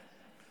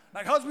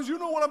 Like, husbands, you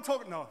know what I'm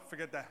talking. No,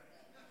 forget that.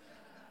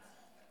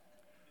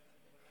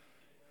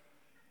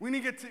 We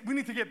need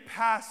to get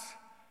past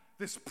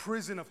this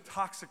prison of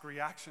toxic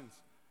reactions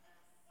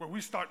where we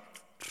start,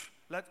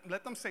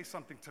 let them say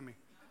something to me.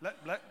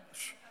 Let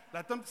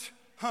them,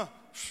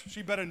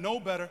 she better know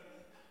better.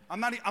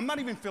 I'm not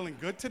even feeling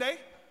good today.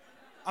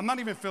 I'm not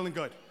even feeling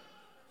good.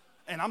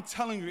 And I'm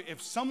telling you, if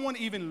someone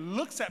even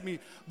looks at me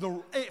the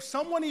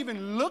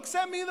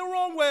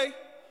wrong way,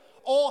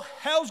 all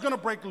hell's going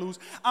to break loose.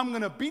 I'm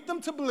going to beat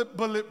them to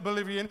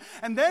Bolivian.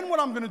 And then what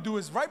I'm going to do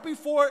is right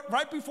before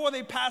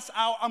they pass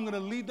out, I'm going to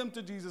lead them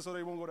to Jesus so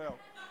they won't go to hell.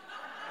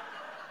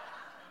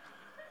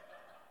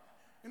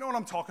 You know what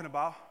I'm talking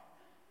about?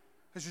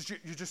 It's just,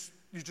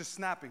 you're just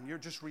snapping. You're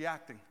just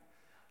reacting.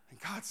 And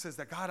God says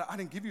that, God, I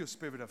didn't give you a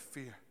spirit of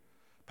fear,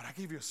 but I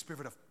gave you a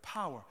spirit of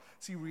power.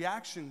 See,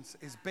 reactions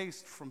is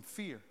based from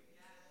fear.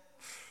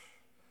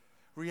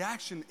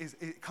 Reaction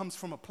it comes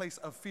from a place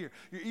of fear.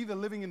 You're either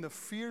living in the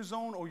fear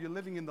zone or you're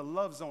living in the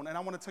love zone. And I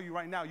want to tell you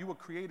right now, you were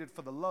created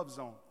for the love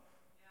zone.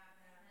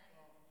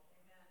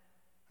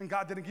 And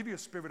God didn't give you a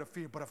spirit of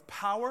fear, but of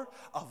power,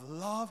 of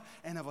love,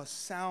 and of a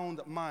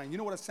sound mind. You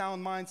know what a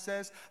sound mind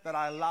says? That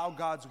I allow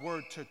God's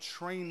word to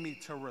train me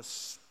to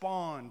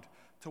respond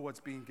to what's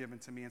being given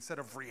to me instead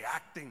of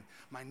reacting.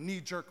 My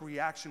knee-jerk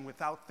reaction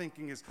without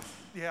thinking is,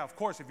 yeah, of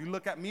course, if you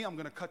look at me, I'm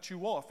going to cut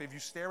you off. If you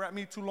stare at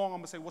me too long, I'm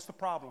going to say, what's the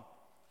problem?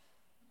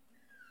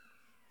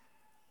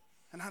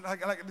 And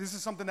this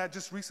is something that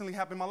just recently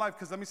happened in my life,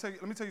 because let me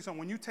tell you something.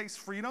 When you taste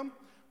freedom,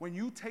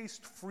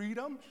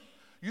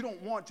 you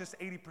don't want just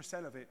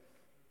 80% of it.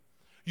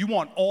 You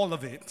want all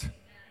of it.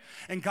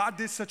 And God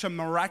did such a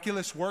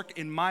miraculous work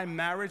in my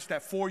marriage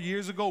that 4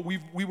 years ago we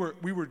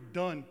were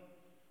done.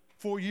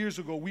 4 years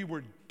ago we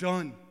were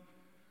done.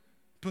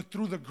 But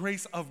through the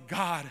grace of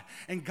God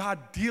and God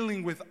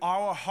dealing with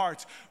our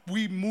hearts,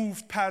 we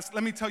moved past.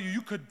 Let me tell you,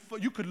 you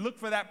could look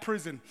for that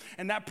prison,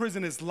 and that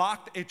prison is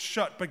locked, it's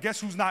shut. But guess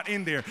who's not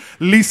in there?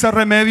 Lisa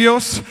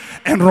Remedios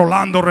and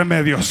Rolando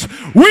Remedios.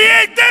 We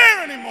ain't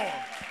there anymore.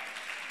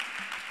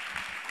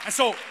 And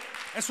so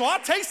I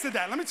tasted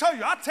that. Let me tell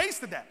you, I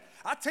tasted that.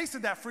 I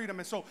tasted that freedom.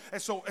 And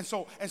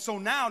so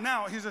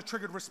now here's a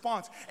triggered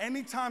response.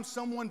 Anytime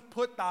someone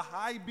put the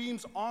high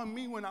beams on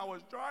me when I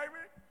was driving,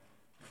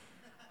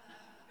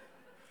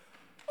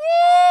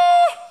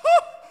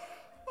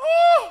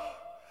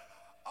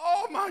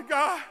 oh my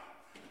God.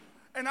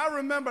 And I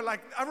remember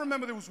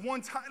there was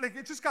one time,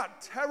 it just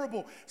got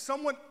terrible.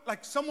 Someone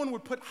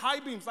would put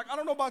high beams. I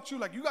don't know about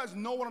you, you guys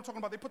know what I'm talking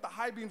about. They put the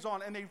high beams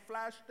on and they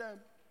flashed them.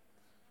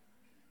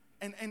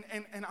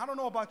 And I don't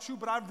know about you,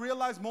 but I've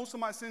realized most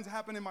of my sins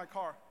happen in my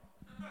car.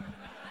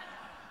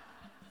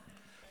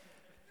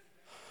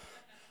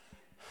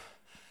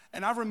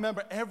 And I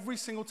remember every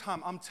single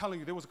time, I'm telling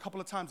you, there was a couple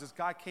of times this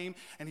guy came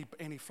and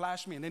he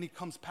flashed me, and then he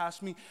comes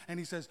past me and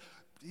he says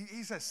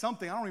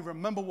something. I don't even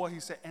remember what he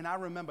said. And I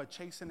remember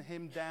chasing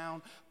him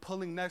down,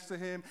 pulling next to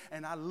him,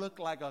 and I looked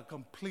like a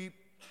complete,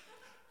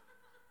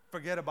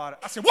 forget about it.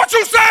 I said, "What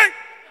you say?"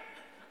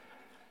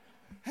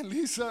 And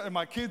Lisa and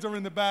my kids are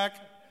in the back,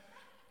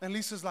 and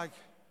Lisa's like,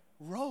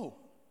 "Ro,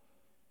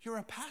 you're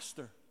a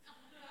pastor."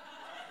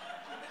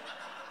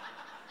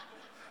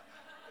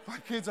 My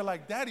kids are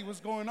like, "Daddy,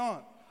 what's going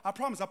on?" I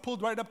promise, I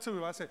pulled right up to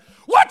him. I said,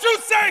 "What you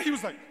say?" He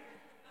was like,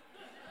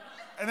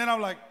 and then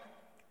I'm like,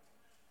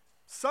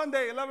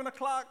 "Sunday, 11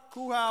 o'clock,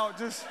 cool out.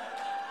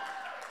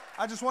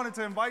 I just wanted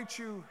to invite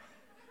you."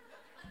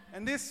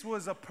 And this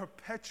was a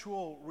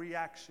perpetual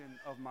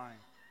reaction of mine.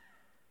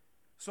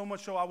 So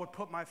much so I would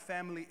put my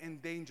family in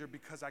danger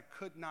because I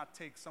could not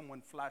take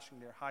someone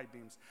flashing their high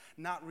beams,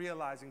 not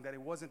realizing that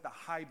it wasn't the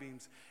high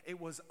beams. It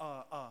was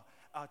a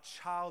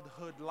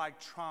childhood-like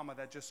trauma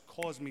that just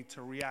caused me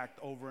to react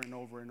over and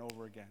over and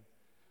over again.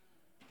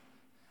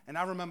 And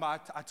I remember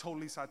I told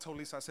Lisa,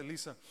 I said,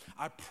 "Lisa,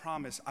 I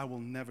promise I will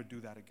never do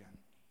that again."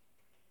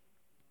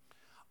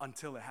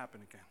 Until it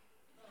happened again.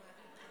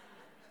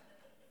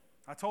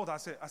 I told her,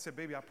 I said,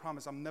 "Baby, I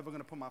promise I'm never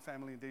going to put my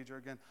family in danger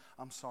again.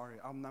 I'm sorry.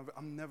 I'm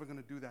never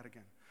going to do that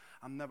again.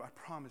 I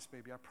promise,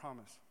 baby, I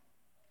promise."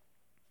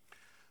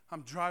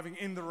 I'm driving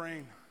in the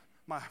rain.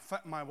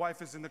 My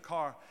wife is in the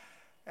car.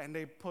 And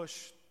they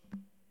push,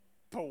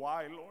 but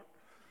why, Lord?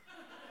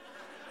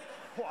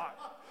 Why?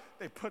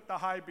 They put the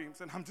high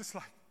beams, and I'm just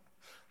like,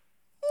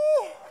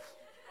 ooh.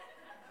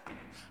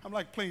 I'm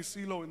like playing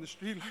CeeLo in the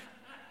street,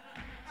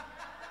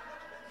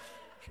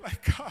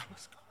 like God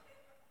was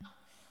going.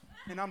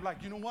 And I'm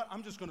like, you know what?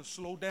 I'm just going to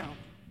slow down.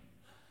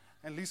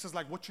 And Lisa's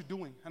like, "What you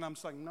doing?" And I'm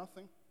just like,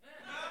 "Nothing."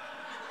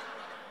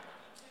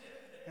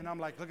 And I'm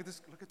like, look at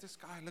this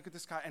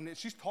guy. And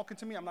she's talking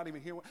to me. I'm not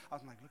even here. I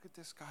was like, "Look at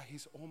this guy.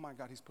 Oh my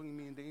God, he's putting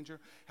me in danger.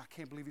 I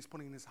can't believe he's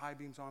putting his high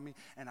beams on me."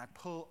 And I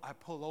pull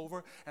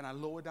over and I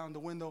lower down the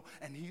window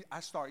and I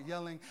start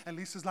yelling. And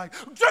Lisa's like,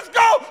 "Just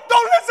go!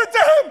 Don't listen to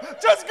him!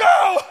 Just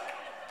go!"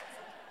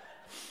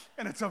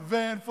 And it's a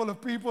van full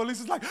of people.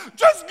 Lisa's like,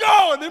 "Just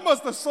go!" And they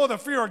must have saw the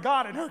fear of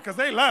God in her because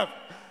they left.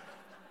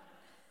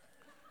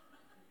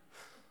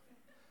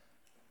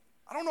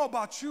 I don't know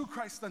about you,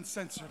 Christ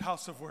Uncensored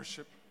House of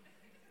Worship.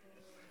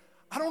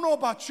 I don't know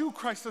about you,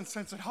 Christ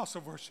Uncensored House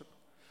of Worship,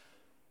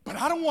 but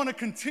I don't want to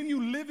continue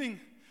living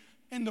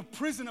in the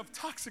prison of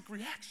toxic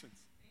reactions.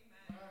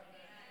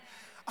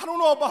 I don't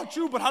know about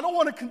you, but I don't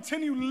want to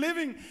continue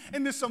living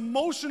in this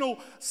emotional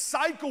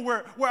cycle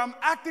where I'm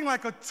acting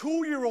like a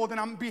 2-year-old and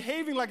I'm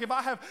behaving like if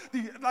I have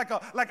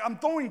like I'm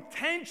throwing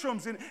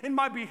tantrums in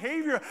my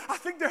behavior. I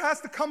think there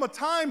has to come a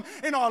time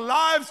in our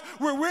lives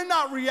where we're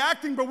not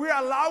reacting, but we're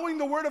allowing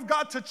the Word of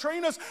God to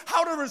train us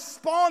how to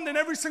respond in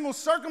every single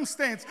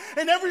circumstance,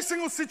 in every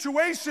single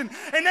situation,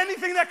 and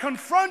anything that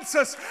confronts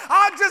us.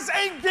 I just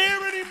ain't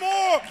there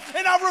anymore,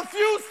 and I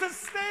refuse to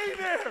stay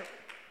there.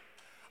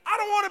 I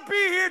don't want to be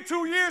here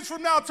 2 years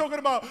from now talking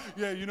about,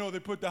 yeah, they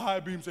put the high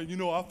beams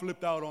and, I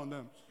flipped out on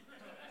them.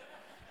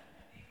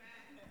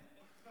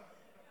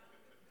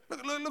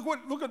 Look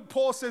what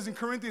Paul says in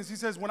Corinthians. He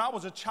says, when I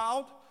was a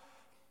child,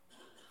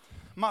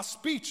 my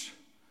speech,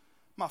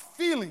 my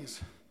feelings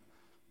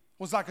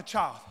was like a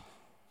child.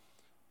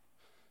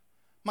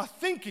 My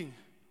thinking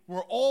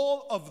were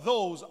all of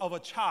those of a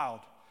child.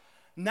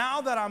 Now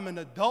that I'm an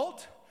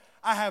adult,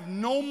 I have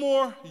no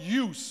more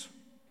use.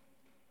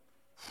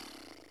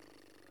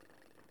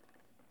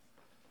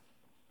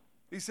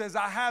 He says,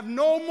 I have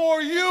no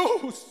more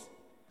use.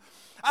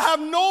 I have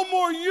no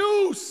more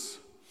use.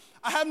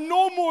 I have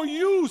no more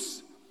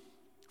use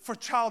for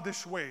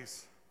childish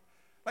ways.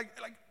 Like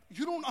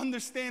you don't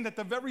understand that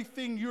the very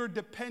thing you're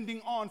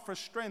depending on for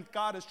strength,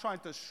 God is trying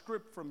to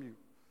strip from you.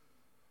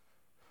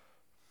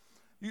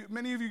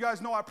 Many of you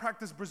guys know I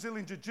practice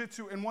Brazilian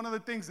Jiu-Jitsu, and one of the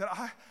things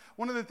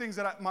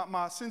that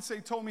my sensei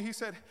told me, he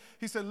said,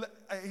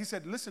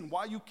 listen,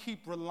 why you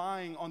keep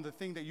relying on the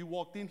thing that you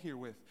walked in here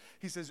with?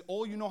 He says,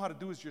 all you know how to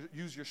do is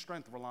use your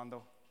strength,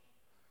 Rolando.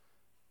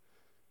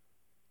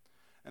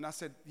 And I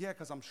said, yeah,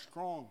 because I'm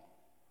strong.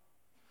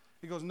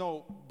 He goes,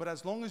 no, but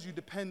as long as you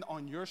depend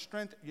on your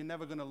strength, you're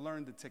never going to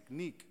learn the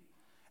technique.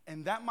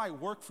 And that might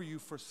work for you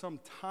for some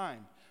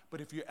time. But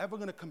if you're ever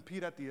going to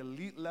compete at the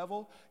elite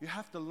level, you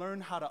have to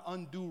learn how to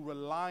undo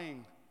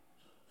relying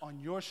on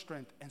your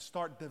strength and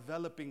start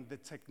developing the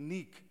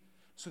technique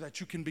so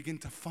that you can begin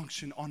to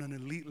function on an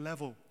elite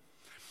level.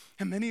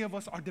 And many of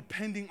us are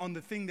depending on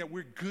the thing that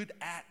we're good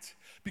at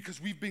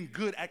because we've been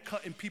good at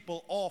cutting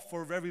people off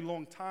for a very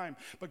long time.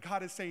 But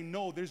God is saying,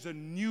 no, there's a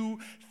new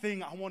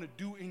thing I want to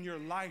do in your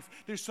life.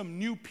 There's some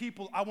new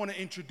people I want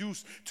to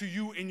introduce to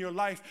you in your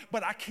life.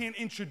 But I can't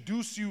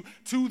introduce you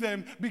to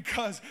them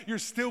because you're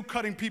still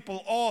cutting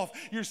people off.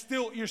 You're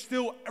still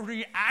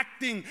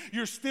reacting.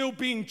 You're still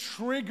being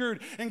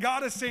triggered. And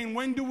God is saying,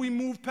 when do we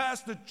move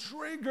past the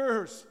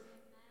triggers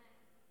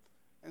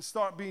and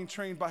start being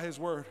trained by His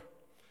Word?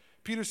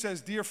 Peter says,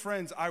 dear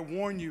friends, I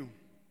warn you.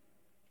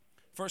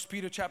 1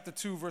 Peter chapter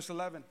 2, verse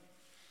 11.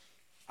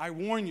 I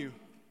warn you,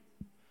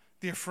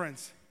 dear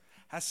friends,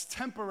 as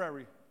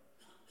temporary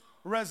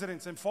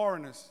residents and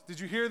foreigners. Did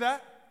you hear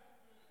that?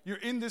 You're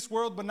in this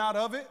world, but not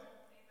of it.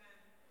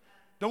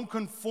 Don't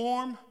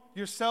conform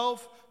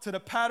yourself to the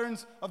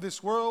patterns of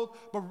this world,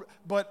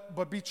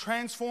 but be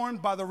transformed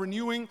by the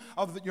renewing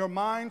of your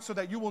mind so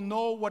that you will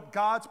know what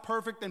God's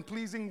perfect and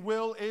pleasing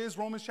will is.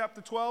 Romans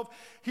chapter 12.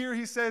 Here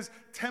he says,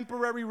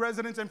 temporary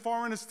residents and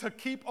foreigners to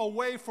keep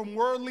away from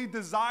worldly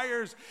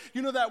desires.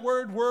 You know that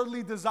word,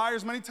 worldly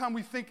desires, many times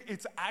we think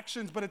it's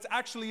actions, but it's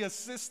actually a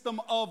system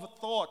of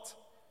thought.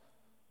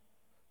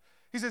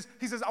 He says,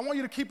 I want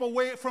you to keep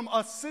away from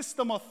a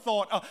system of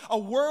thought, a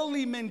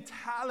worldly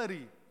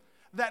mentality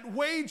that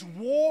wage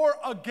war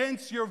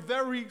against your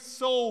very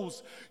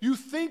souls. You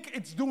think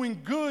it's doing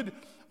good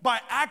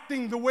by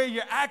acting the way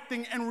you're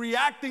acting and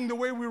reacting the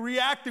way we're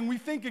reacting. We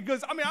think it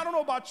goes. I don't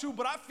know about you,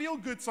 but I feel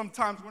good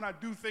sometimes when I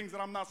do things that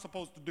I'm not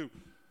supposed to do.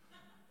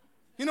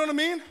 You know what I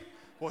mean?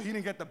 Well, he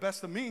didn't get the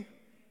best of me.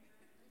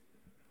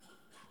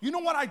 You know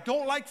what I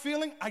don't like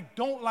feeling?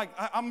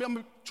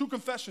 I'm true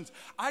confessions.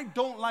 I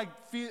don't like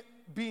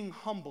being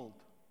humbled.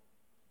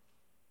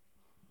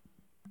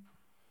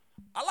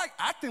 I like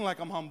acting like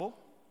I'm humble.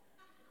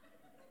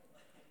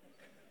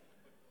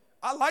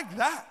 I like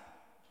that.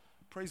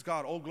 Praise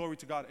God. All glory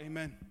to God.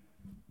 Amen.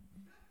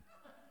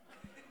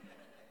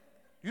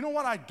 You know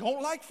what I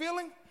don't like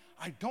feeling?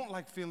 I don't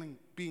like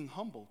being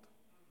humbled.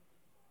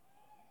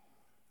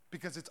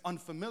 Because it's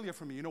unfamiliar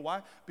for me. You know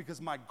why?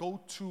 Because my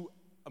go-to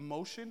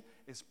emotion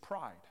is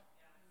pride.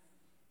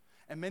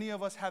 And many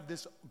of us have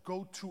this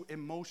go-to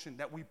emotion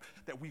that we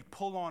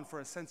pull on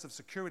for a sense of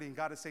security. And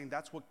God is saying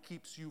that's what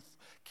keeps you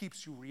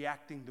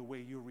reacting the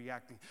way you're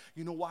reacting.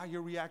 You know why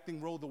you're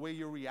reacting, Ro, the way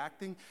you're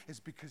reacting? Is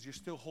because you're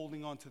still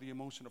holding on to the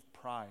emotion of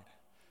pride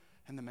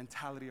and the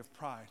mentality of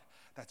pride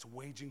that's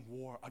waging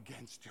war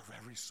against your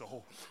very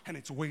soul. And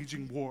it's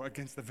waging war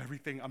against the very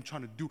thing I'm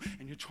trying to do.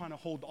 And you're trying to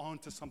hold on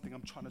to something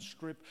I'm trying to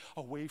strip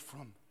away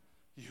from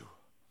you.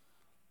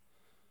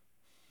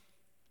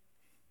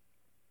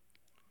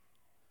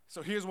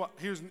 So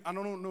I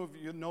don't know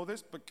if you know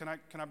this, but can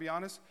I be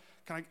honest?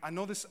 I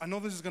know this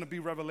is going to be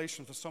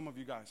revelation for some of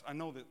you guys. I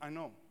know.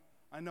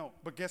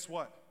 But guess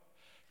what?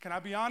 Can I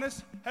be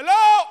honest?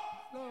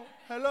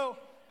 Hello.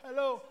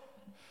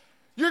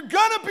 You're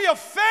going to be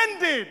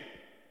offended.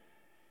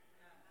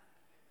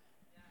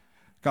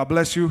 God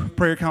bless you,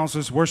 prayer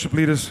counselors, worship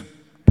leaders.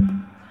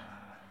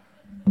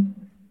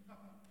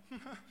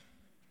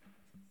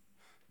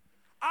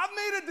 I've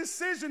made a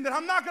decision that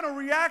I'm not going to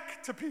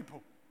react to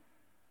people.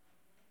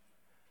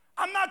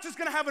 I'm not just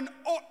going to have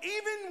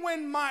even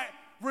when my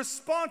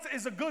response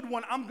is a good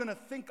one, I'm going to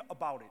think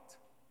about it.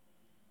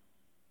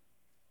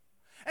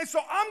 And so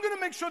I'm going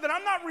to make sure that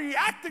I'm not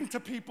reacting to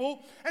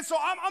people. And so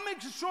I'm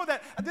making sure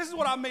that this is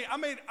what I made.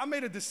 I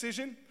made a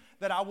decision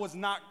that I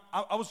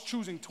was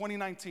choosing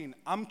 2019.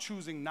 I'm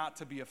choosing not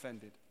to be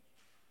offended.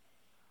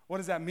 What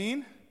does that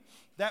mean?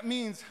 That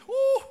means,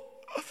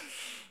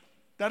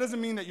 that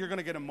doesn't mean that you're going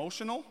to get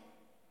emotional.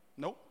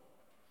 Nope.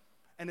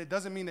 And it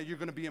doesn't mean that you're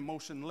going to be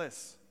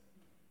emotionless.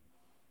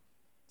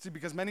 See,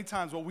 because many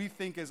times what we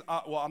think is,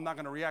 I'm not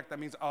going to react. That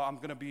means, I'm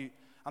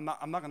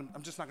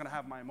just not going to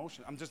have my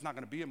emotion. I'm just not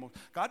going to be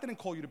emotional. God didn't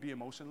call you to be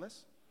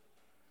emotionless.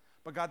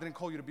 But God didn't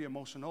call you to be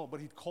emotional.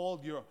 But he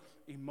called your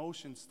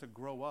emotions to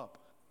grow up.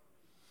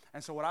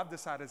 And so what I've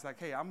decided is like,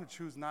 hey, I'm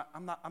choose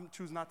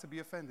not to be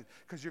offended,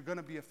 because you're going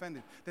to be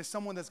offended. There's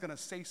someone that's going to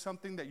say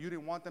something that you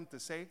didn't want them to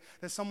say.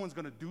 There's someone's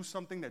going to do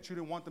something that you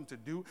didn't want them to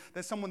do.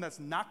 There's someone that's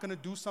not going to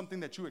do something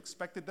that you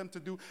expected them to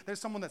do.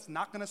 There's someone that's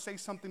not going to say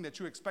something that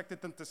you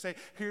expected them to say.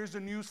 Here's the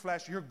news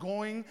flash. You're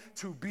going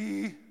to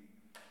be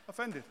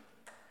offended.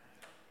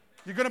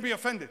 You're going to be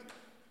offended.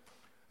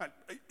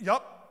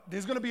 Yup.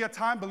 There's going to be a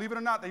time, believe it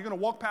or not, that you're going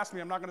to walk past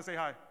me. I'm not going to say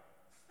hi.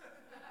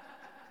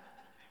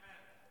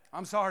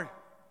 I'm sorry.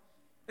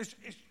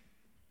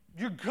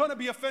 You're going to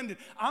be offended.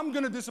 I'm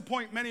going to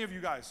disappoint many of you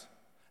guys.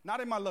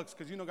 Not in my looks,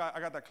 because I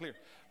got that clear.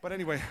 But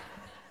anyway,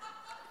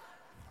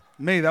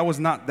 May, that was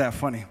not that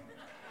funny.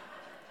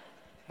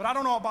 But I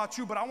don't know about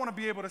you, but I want to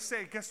be able to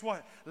say, guess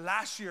what?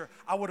 Last year,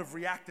 I would have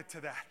reacted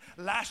to that.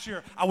 Last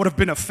year, I would have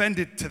been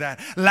offended to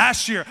that.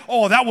 Last year,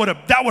 that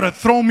would have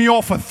thrown me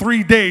off for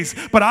 3 days.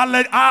 But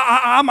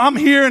I'm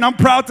here and I'm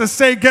proud to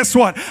say, guess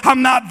what?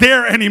 I'm not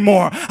there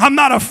anymore. I'm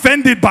not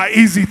offended by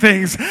easy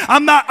things.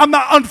 I'm not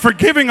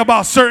unforgiving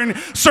about certain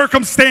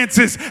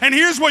circumstances. And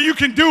here's what you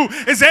can do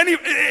is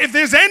if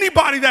there's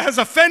anybody that has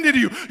offended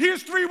you,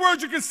 here's 3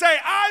 words you can say: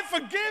 I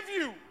forgive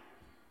you.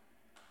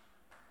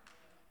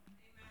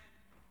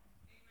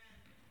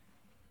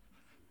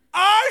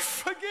 I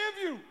forgive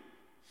you.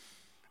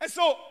 And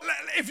so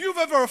if you've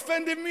ever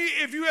offended me,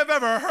 if you have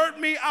ever hurt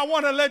me, I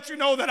want to let you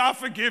know that I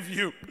forgive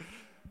you.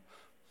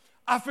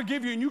 I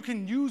forgive you. And you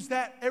can use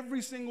that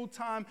every single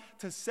time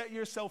to set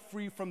yourself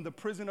free from the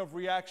prison of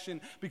reaction,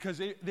 because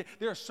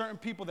there are certain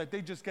people that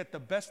they just get the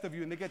best of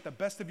you, and they get the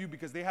best of you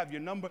because they have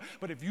your number.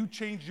 But if you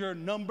change your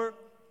number,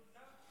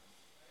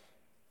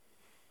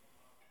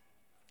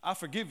 I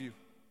forgive you.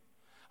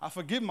 I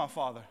forgive my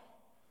father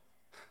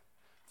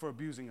for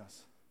abusing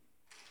us.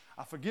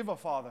 I forgive our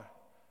father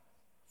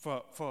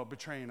for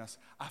betraying us.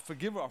 I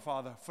forgive our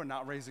father for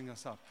not raising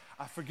us up.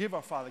 I forgive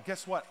our father.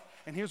 Guess what?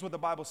 And here's what the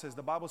Bible says.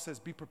 The Bible says,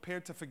 be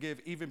prepared to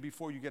forgive even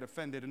before you get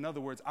offended. In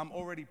other words, I'm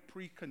already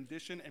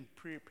preconditioned and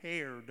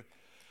prepared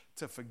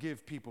to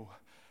forgive people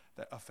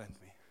that offend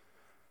me.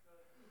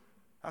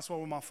 That's why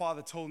when my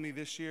father told me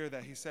this year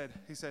that he said,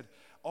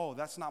 oh,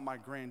 that's not my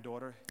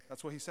granddaughter.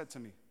 That's what he said to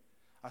me.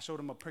 I showed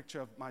him a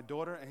picture of my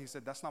daughter, and he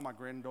said, that's not my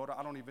granddaughter.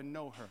 I don't even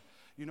know her.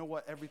 You know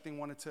what everything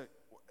wanted to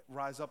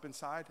rise up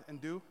inside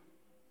and do?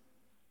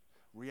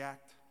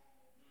 React.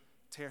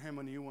 Tear him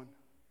a new one.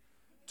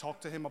 Talk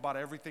to him about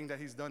everything that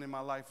he's done in my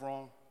life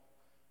wrong.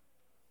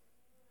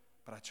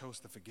 But I chose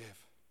to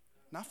forgive.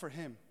 Not for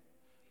him,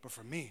 but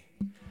for me.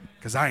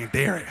 Because I ain't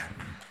there.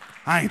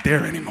 I ain't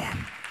there anymore.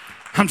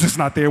 I'm just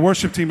not there.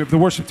 Worship team, if the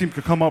worship team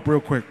could come up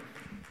real quick.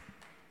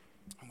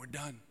 And we're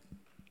done.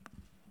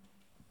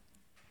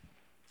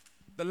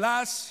 The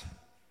last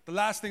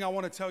thing I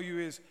want to tell you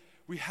is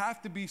we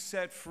have to be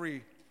set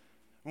free.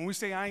 When we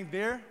say I ain't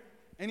there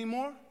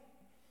anymore,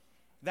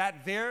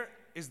 that there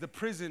is the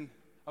prison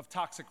of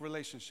toxic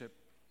relationship.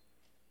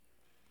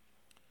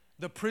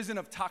 The prison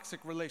of toxic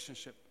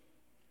relationship.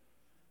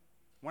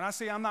 When I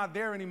say I'm not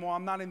there anymore,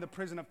 I'm not in the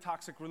prison of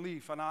toxic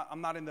relief.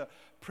 I'm not in the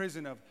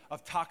prison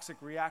of toxic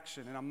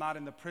reaction. And I'm not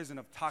in the prison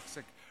of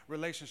toxic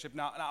relationship.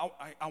 Now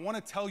I want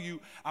to tell you,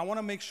 I want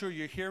to make sure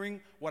you're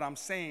hearing what I'm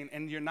saying,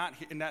 and you're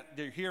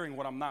hearing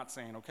what I'm not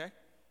saying, okay?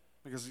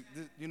 Because,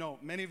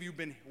 many of you have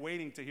been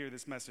waiting to hear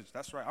this message.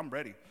 That's right, I'm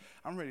ready.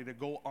 I'm ready to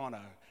go on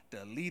a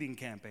deleting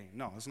campaign.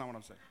 No, that's not what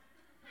I'm saying.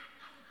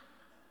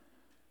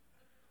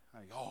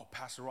 Like,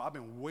 Pastor Ro, I've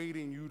been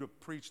waiting you to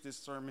preach this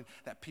sermon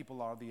that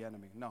people are the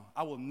enemy. No,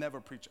 I will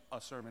never preach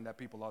a sermon that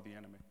people are the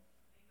enemy.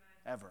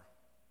 Ever.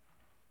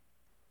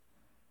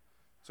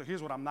 So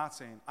here's what I'm not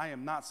saying. I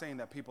am not saying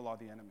that people are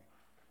the enemy.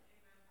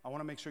 I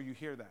want to make sure you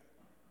hear that.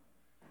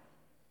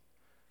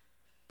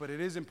 But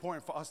it is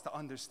important for us to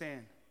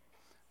understand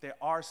there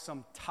are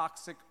some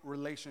toxic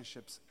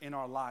relationships in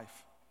our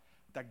life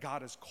that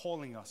God is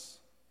calling us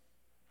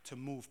to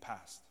move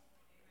past.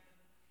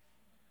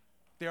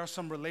 There are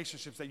some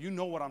relationships that you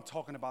know what I'm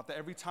talking about, that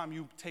every time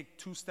you take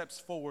 2 steps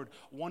forward,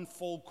 one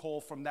phone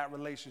call from that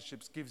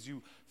relationship gives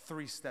you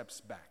 3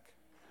 steps back.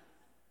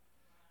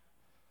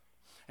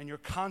 And you're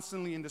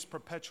constantly in this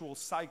perpetual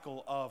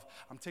cycle of,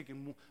 I'm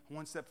taking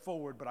 1 step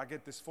forward, but I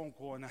get this phone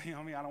call, and I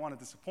don't want to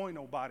disappoint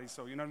nobody,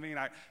 so you know what I mean?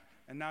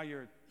 And now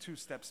you're 2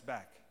 steps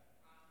back.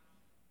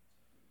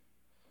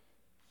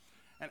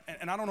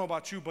 And I don't know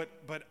about you, but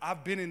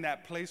I've been in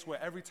that place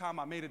where every time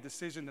I made a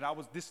decision that I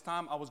was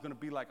going to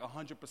be like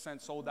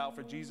 100% sold out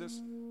for Jesus.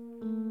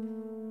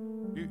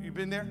 You've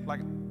been there?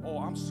 Like, oh,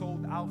 I'm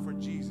sold out for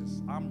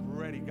Jesus. I'm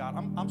ready, God.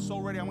 I'm so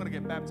ready. I'm going to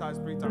get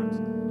baptized 3 times.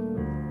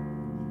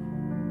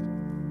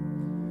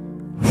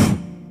 I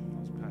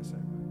was past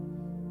that.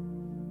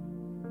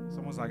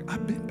 Someone's like,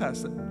 I've been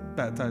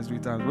baptized 3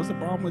 times. What's the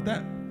problem with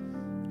that?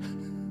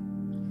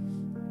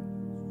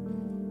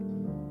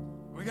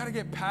 We got to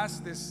get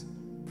past this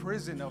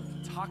prison of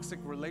toxic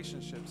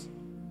relationships.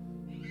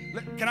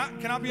 Can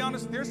I be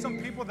honest? There's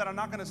some people that are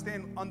not going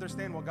to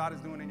understand what God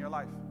is doing in your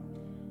life.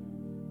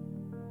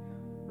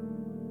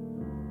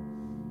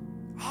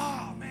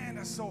 Oh, man,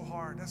 that's so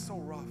hard. That's so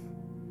rough.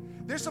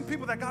 There's some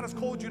people that God has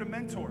called you to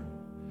mentor.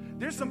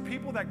 There's some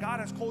people that God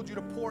has called you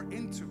to pour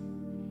into.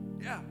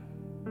 Yeah.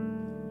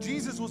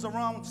 Jesus was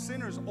around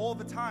sinners all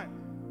the time.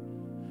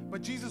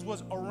 But Jesus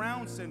was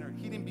around sinner.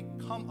 He didn't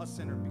become a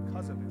sinner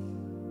because of it.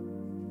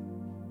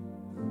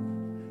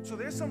 So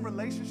there's some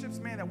relationships,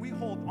 man, that we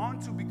hold on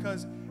to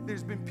because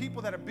there's been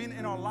people that have been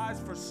in our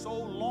lives for so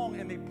long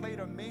and they played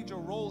a major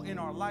role in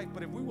our life.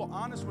 But if we were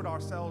honest with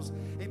ourselves,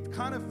 it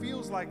kind of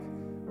feels like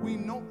we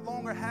no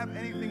longer have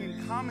anything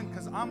in common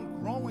because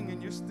I'm growing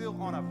and you're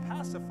still on a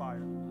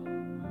pacifier.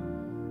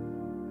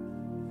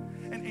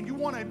 And you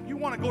want to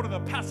go to the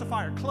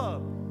pacifier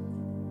club.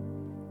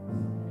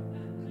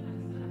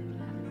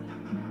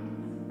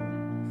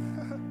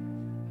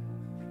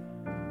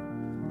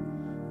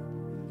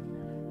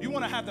 You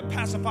want to have the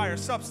pacifier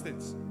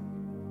substance.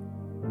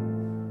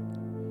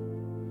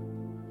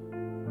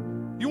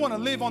 You want to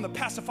live on the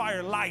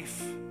pacifier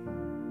life.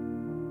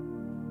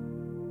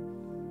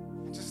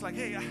 Just like,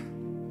 hey,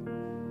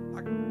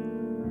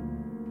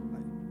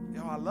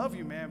 I love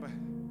you, man, but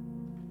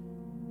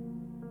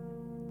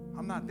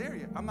I'm not there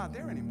yet. I'm not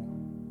there anymore.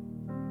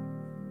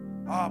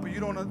 Oh, but you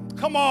don't know.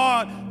 Come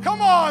on,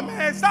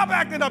 man. Stop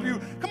acting up.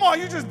 Come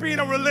on, you just being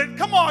a religion.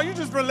 Come on, you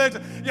just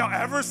religion.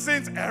 Ever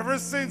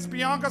since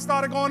Bianca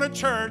started going to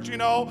church,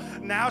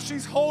 now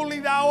she's holy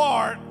thou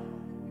art.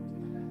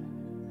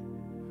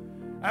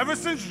 Ever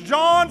since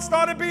John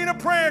started being a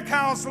prayer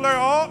counselor,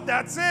 oh,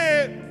 that's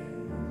it.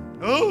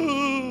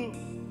 Ooh.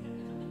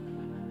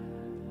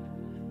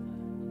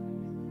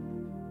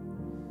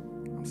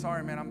 I'm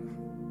sorry, man.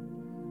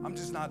 I'm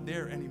just not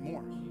there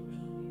anymore.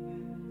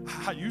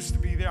 I used to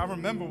be there. I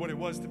remember what it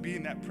was to be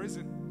in that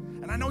prison.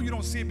 And I know you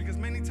don't see it because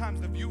many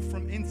times the view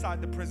from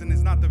inside the prison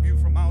is not the view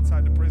from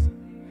outside the prison.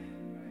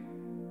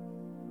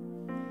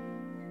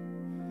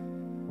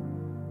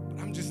 But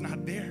I'm just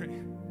not there.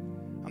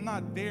 I'm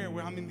not there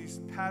where I'm in these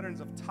patterns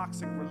of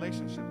toxic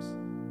relationships.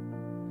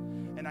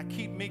 And I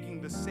keep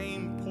making the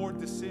same poor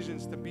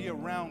decisions to be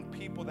around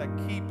people that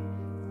keep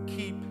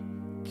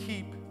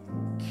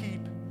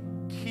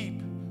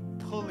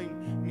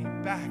pulling me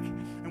back.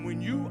 And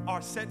when you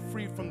are set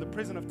free from the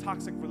prison of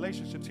toxic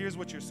relationships, here's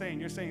what you're saying.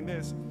 You're saying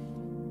this.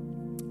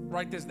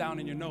 Write this down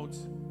in your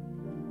notes.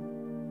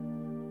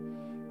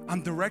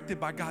 I'm directed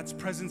by God's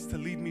presence to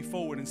lead me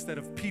forward instead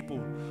of people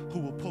who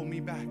will pull me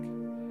back.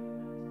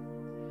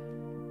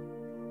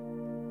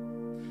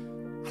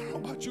 I don't know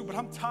about you, but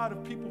I'm tired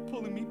of people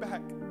pulling me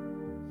back.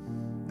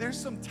 There's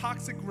some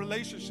toxic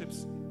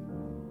relationships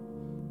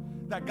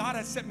that God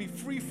has set me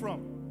free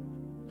from.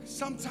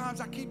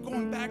 Sometimes I keep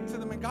going back to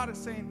them and God is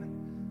saying,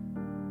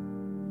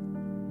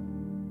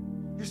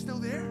 you're still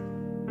there?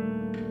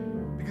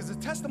 Because the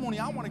testimony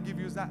I want to give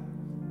you is that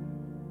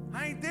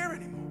I ain't there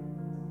anymore.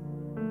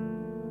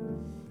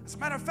 As a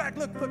matter of fact,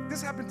 look,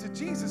 this happened to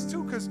Jesus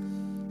too, because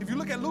if you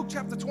look at Luke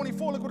chapter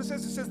 24, look what it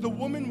says. It says the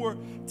women were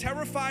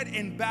terrified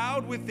and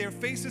bowed with their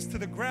faces to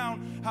the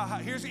ground.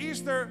 Here's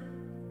Easter,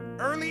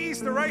 early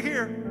Easter right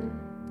here.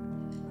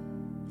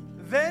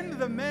 Then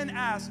the men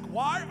asked,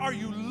 why are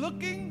you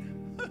looking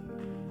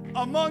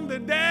among the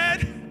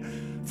dead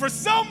for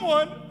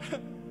someone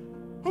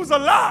who's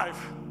alive?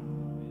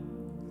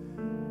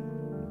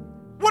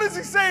 What is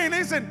he saying?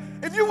 He said,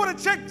 if you would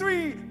have checked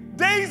 3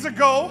 days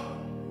ago,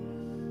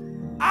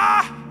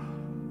 I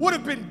would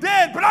have been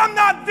dead, but I'm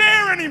not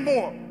there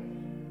anymore.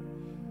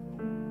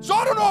 So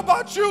I don't know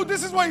about you.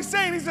 This is what he's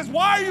saying. He says,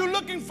 why are you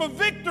looking for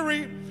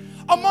victory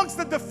amongst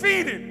the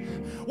defeated?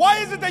 Why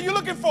is it that you're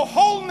looking for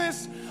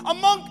wholeness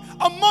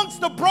amongst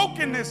the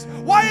brokenness?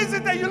 Why is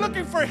it that you're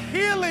looking for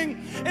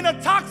healing in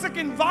a toxic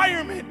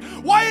environment?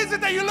 Why is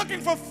it that you're looking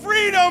for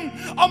freedom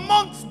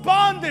amongst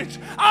bondage?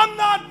 I'm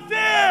not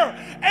there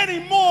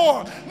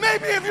anymore.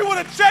 Maybe if you would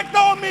have checked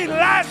on me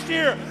last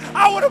year,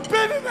 I would have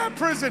been in that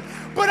prison,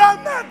 but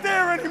I'm not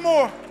there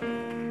anymore.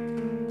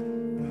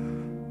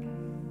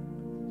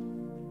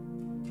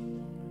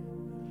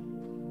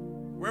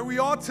 Where we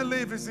ought to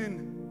live is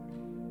in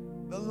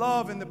the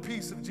love and the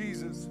peace of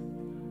Jesus.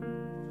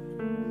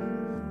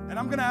 And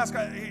I'm going to ask,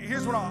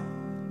 here's what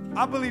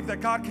I believe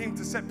that God came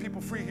to set people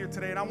free here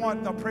today. And I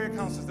want the prayer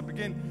counselors to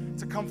begin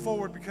to come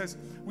forward because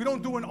we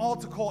don't do an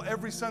altar call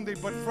every Sunday.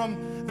 But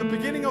from the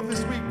beginning of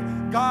this week,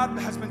 God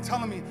has been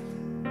telling me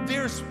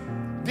there's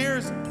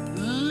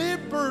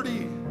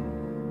liberty.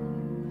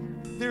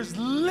 there's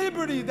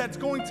liberty that's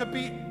going to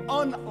be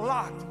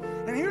unlocked.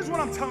 And here's what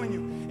I'm telling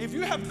you. If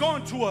you have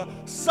gone to a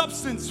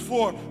substance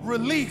for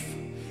relief,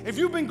 if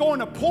you've been going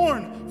to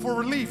porn for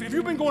relief, if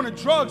you've been going to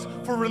drugs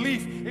for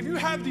relief, if you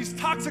have these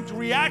toxic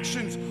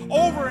reactions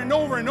over and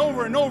over and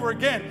over and over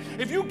again,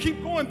 if you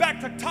keep going back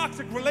to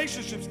toxic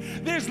relationships,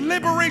 there's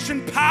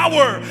liberation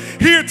power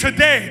here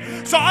today.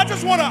 So I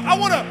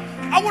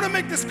want to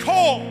make this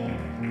call.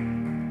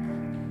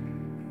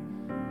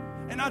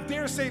 And I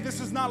dare say this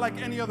is not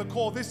like any other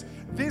call. This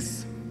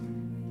is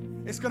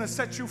going to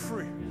set you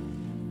free.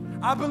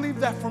 I believe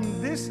that from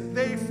this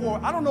day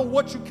forward, I don't know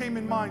what you came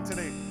in mind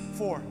today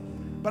for,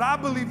 but I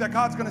believe that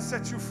God's going to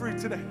set you free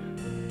today.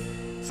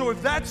 So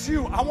if that's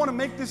you, I want to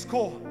make this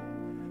call.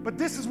 But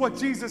this is what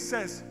Jesus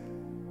says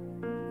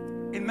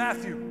in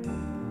Matthew.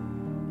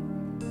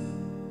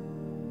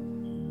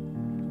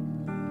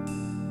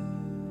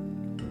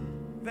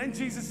 Then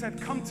Jesus said,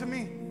 "Come to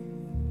me,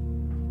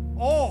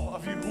 all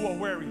of you who are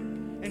weary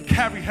and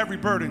carry heavy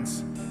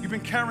burdens." You've been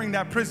carrying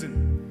that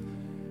prison.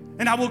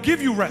 "And I will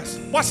give you rest."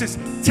 Watch this.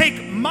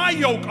 "Take my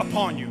yoke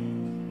upon you."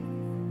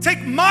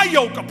 Take my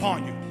yoke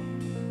upon you.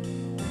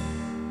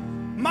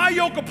 My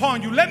yoke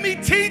upon you. Let me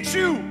teach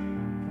you.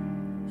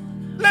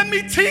 Let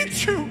me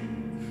teach you.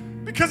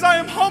 Because I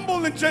am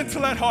humble and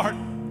gentle at heart.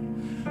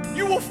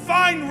 You will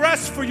find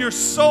rest for your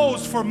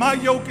souls, for my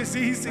yoke is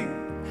easy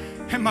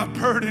and my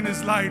burden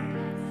is light.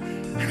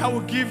 And I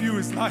will give you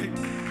his light.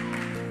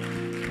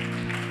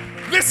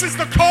 This is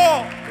the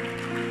call.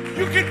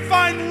 You can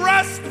find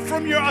rest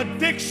from your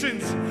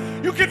addictions.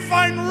 You can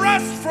find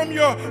rest from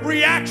your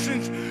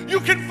reactions. You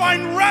can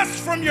find rest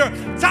from your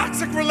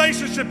toxic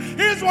relationship.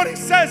 Here's what he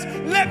says.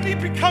 Let me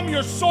become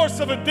your source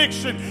of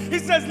addiction. He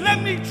says,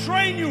 let me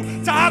train you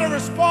to how to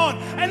respond.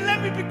 And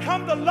let me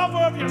become the lover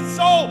of your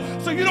soul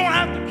so you don't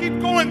have to keep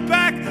going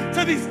back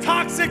to these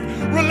toxic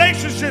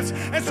relationships.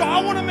 And so I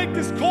want to make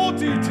this call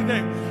to you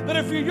today, that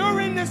if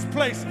you're in this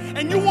place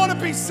and you want to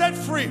be set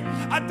free,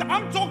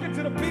 I'm talking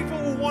to the people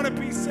who want to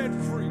be set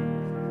free.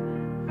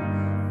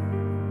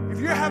 If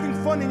you're having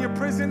fun in your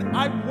prison,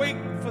 I wait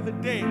for the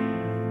day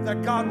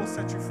that God will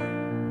set you free.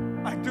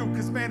 I do,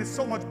 because man, it's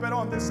so much better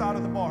on this side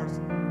of the bars.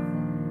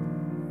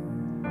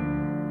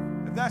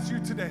 If that's you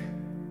today,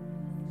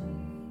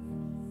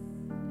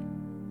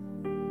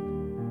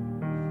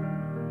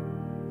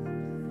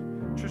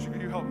 Trisha,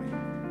 can you help me?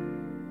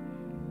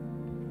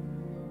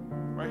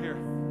 Right here.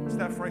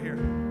 Steph, right here.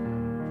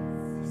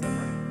 Steph,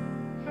 right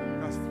here.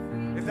 Guys,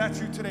 if that's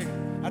you today,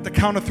 at the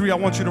count of 3, I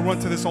want you to run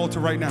to this altar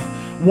right now.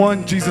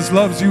 1, Jesus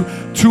loves you.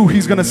 2,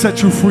 he's going to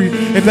set you free.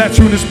 If that's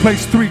you in this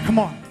place, 3, come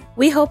on.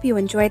 We hope you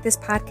enjoyed this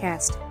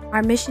podcast.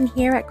 Our mission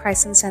here at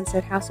Christ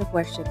Uncensored House of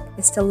Worship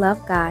is to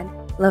love God,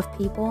 love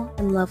people,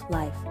 and love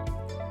life.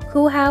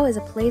 Cool How is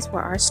a place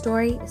where our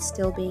story is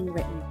still being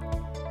written.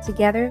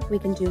 Together, we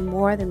can do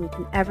more than we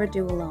can ever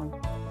do alone.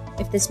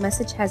 If this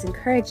message has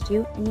encouraged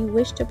you and you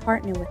wish to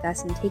partner with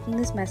us in taking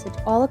this message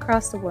all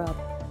across the world,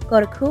 go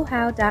to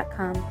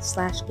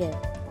coolhow.com/give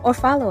or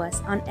follow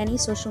us on any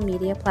social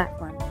media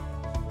platform.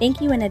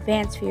 Thank you in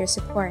advance for your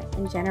support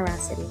and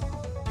generosity.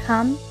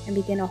 Come and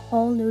begin a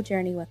whole new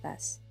journey with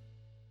us.